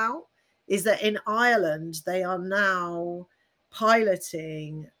delighted about is that in Ireland they are now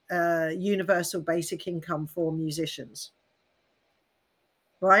piloting universal basic income for musicians,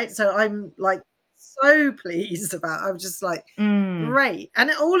 right? So I'm like so pleased about. I'm just like great,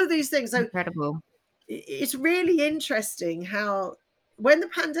 and all of these things. So incredible. It's really interesting how when the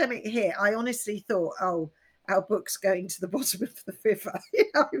pandemic hit, I honestly thought, oh, our book's going to the bottom of the river.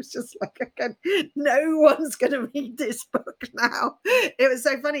 I was just like, okay, no one's going to read this book now. It was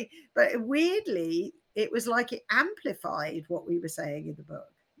so funny. But weirdly, it was like it amplified what we were saying in the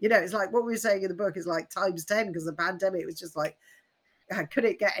book. It's like what we were saying in the book is like times 10, because the pandemic was just like, could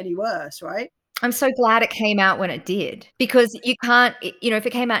it get any worse, right? I'm so glad it came out when it did, because you can't, if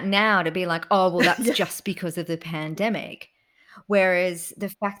it came out now to be like, oh, well, that's just because of the pandemic. Whereas the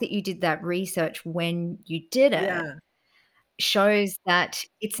fact that you did that research when you did it shows that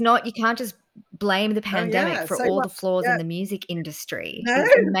it's not, you can't just blame the pandemic yeah, for so all the much, flaws yeah. in the music industry. No.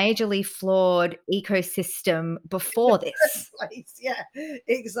 It's a majorly flawed ecosystem before this. Place. Yeah,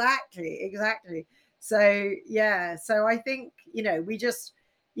 exactly. So yeah, so I think, we just,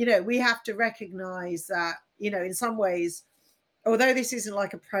 we have to recognize that, in some ways, although this isn't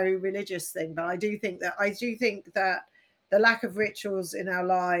like a pro-religious thing, but I do think that the lack of rituals in our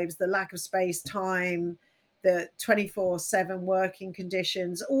lives, the lack of space, time, the 24/7 working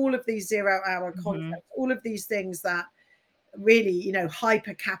conditions, all of these 0-hour contracts, all of these things that really,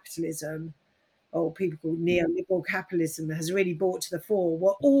 hyper capitalism, or people call neoliberal capitalism, has really brought to the fore,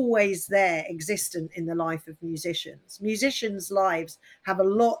 were always there, existent in the life of musicians. Musicians' lives have a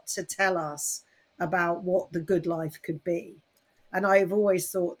lot to tell us about what the good life could be. And I've always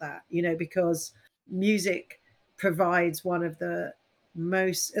thought that, because music provides one of the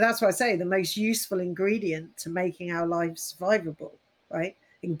most, that's why I say, the most useful ingredient to making our lives survivable, right?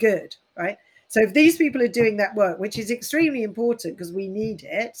 And good, right? So if these people are doing that work, which is extremely important because we need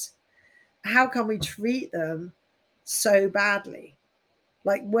it, how can we treat them so badly?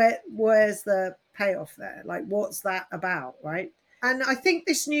 Like, where's the payoff there? Like, what's that about, right? And I think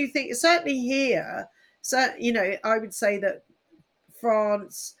this new thing, certainly here, so I would say that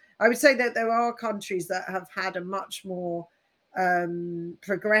France, I would say that there are countries that have had a much more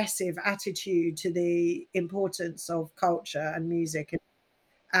progressive attitude to the importance of culture and music,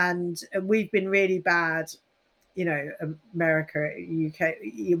 and we've been really bad. America, UK,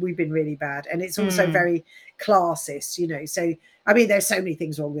 we've been really bad, and it's also very classist. So I mean, there's so many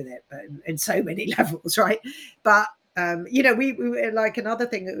things wrong with it, but in so many levels, right? But we were like, another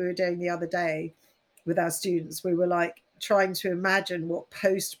thing that we were doing the other day with our students, we were like trying to imagine what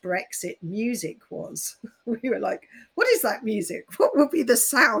post-Brexit music was. We were like, what is that music? What will be the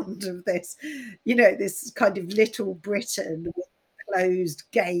sound of this? This kind of little Britain with closed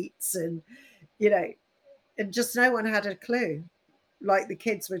gates, and and just no one had a clue. Like, the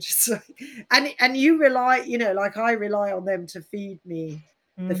kids were just like, and you rely, like I rely on them to feed me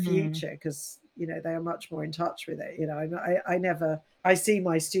the future, because they are much more in touch with it. I see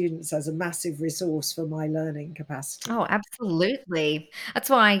my students as a massive resource for my learning capacity. Oh, absolutely.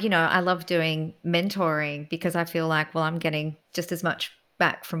 That's why, I love doing mentoring, because I feel like, well, I'm getting just as much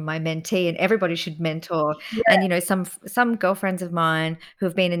back from my mentee, and everybody should mentor. Yeah. And some girlfriends of mine who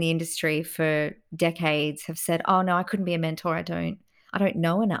have been in the industry for decades have said, oh no, I couldn't be a mentor, I don't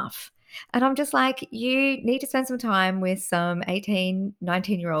know enough. And I'm just like, you need to spend some time with some 18,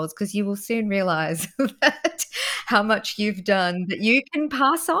 19-year-olds, because you will soon realize that how much you've done that you can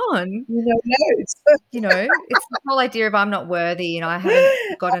pass on. Loads. It's the whole idea of I'm not worthy, I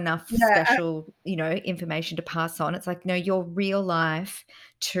haven't got enough special, information to pass on. It's like, no, your real life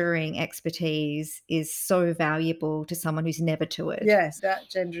touring expertise is so valuable to someone who's never toured. Yes, that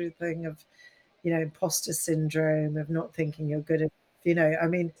gender thing of, imposter syndrome, of not thinking you're good at, I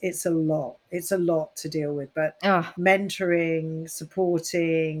mean, it's a lot to deal with, but mentoring,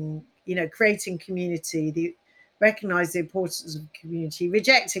 supporting, creating community, recognize the importance of community,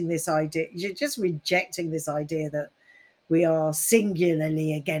 rejecting this idea that we are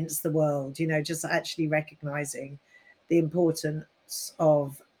singularly against the world, just actually recognizing the importance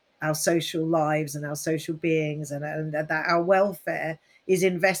of our social lives and our social beings, and that our welfare is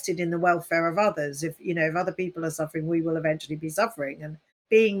invested in the welfare of others. If other people are suffering, we will eventually be suffering. And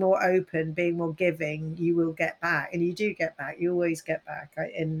being more open, being more giving, you will get back, and you do get back. You always get back.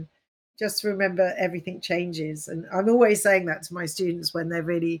 And just remember, everything changes. And I'm always saying that to my students when they're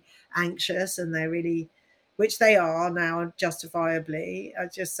really anxious, and they're really, which they are now justifiably. I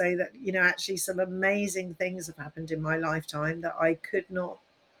just say that, actually some amazing things have happened in my lifetime that I could not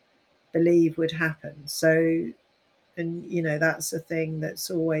believe would happen. So, and that's a thing that's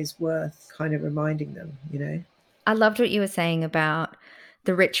always worth kind of reminding them. I loved what you were saying about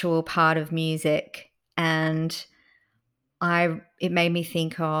the ritual part of music, and it made me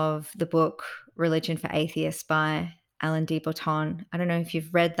think of the book Religion for Atheists by Alain de Botton. I don't know if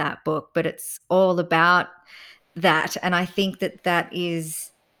you've read that book, but it's all about that. And I think that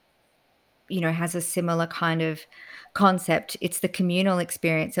is, has a similar kind of concept. It's the communal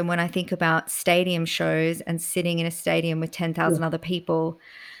experience. And when I think about stadium shows and sitting in a stadium with 10,000 other people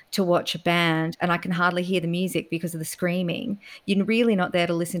to watch a band, and I can hardly hear the music because of the screaming, you're really not there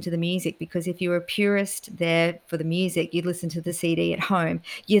to listen to the music, because if you're a purist there for the music, you'd listen to the CD at home.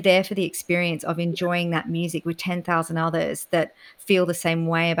 You're there for the experience of enjoying that music with 10,000 others that feel the same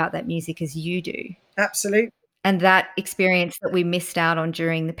way about that music as you do. Absolutely. And that experience that we missed out on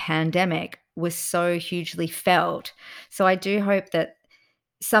during the pandemic was so hugely felt. So I do hope that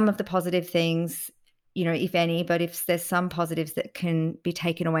some of the positive things if any, but if there's some positives that can be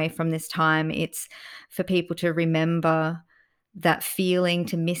taken away from this time, it's for people to remember that feeling,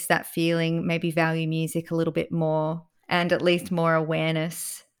 to miss that feeling, maybe value music a little bit more, and at least more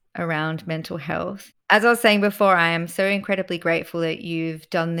awareness around mental health. As I was saying before, I am so incredibly grateful that you've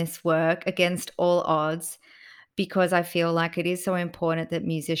done this work against all odds, because I feel like it is so important that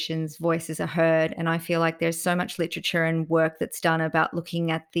musicians' voices are heard. And I feel like there's so much literature and work that's done about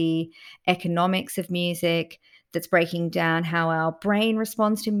looking at the economics of music, that's breaking down how our brain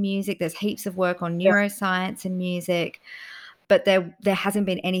responds to music. There's heaps of work on neuroscience and music, but there hasn't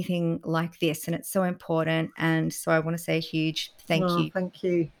been anything like this, and it's so important. And so I want to say a huge thank you. Thank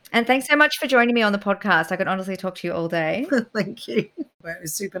you. And thanks so much for joining me on the podcast. I could honestly talk to you all day. Thank you. Well, it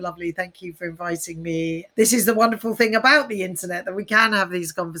was super lovely. Thank you for inviting me. This is the wonderful thing about the internet, that we can have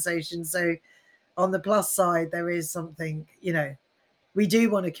these conversations. So on the plus side, there is something, we do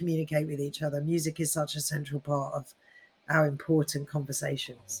want to communicate with each other. Music is such a central part of our important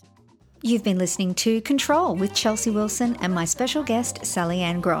conversations. You've been listening to Control with Chelsea Wilson and my special guest, Sally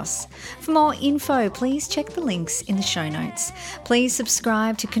Ann Gross. For more info, please check the links in the show notes. Please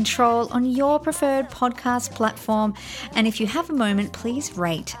subscribe to Control on your preferred podcast platform. And if you have a moment, please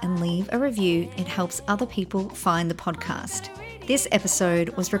rate and leave a review. It helps other people find the podcast. This episode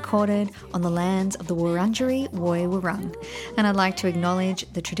was recorded on the lands of the Wurundjeri Woi Wurrung, and I'd like to acknowledge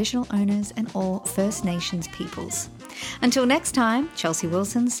the traditional owners and all First Nations peoples. Until next time, Chelsea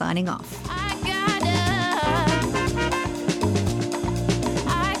Wilson signing off.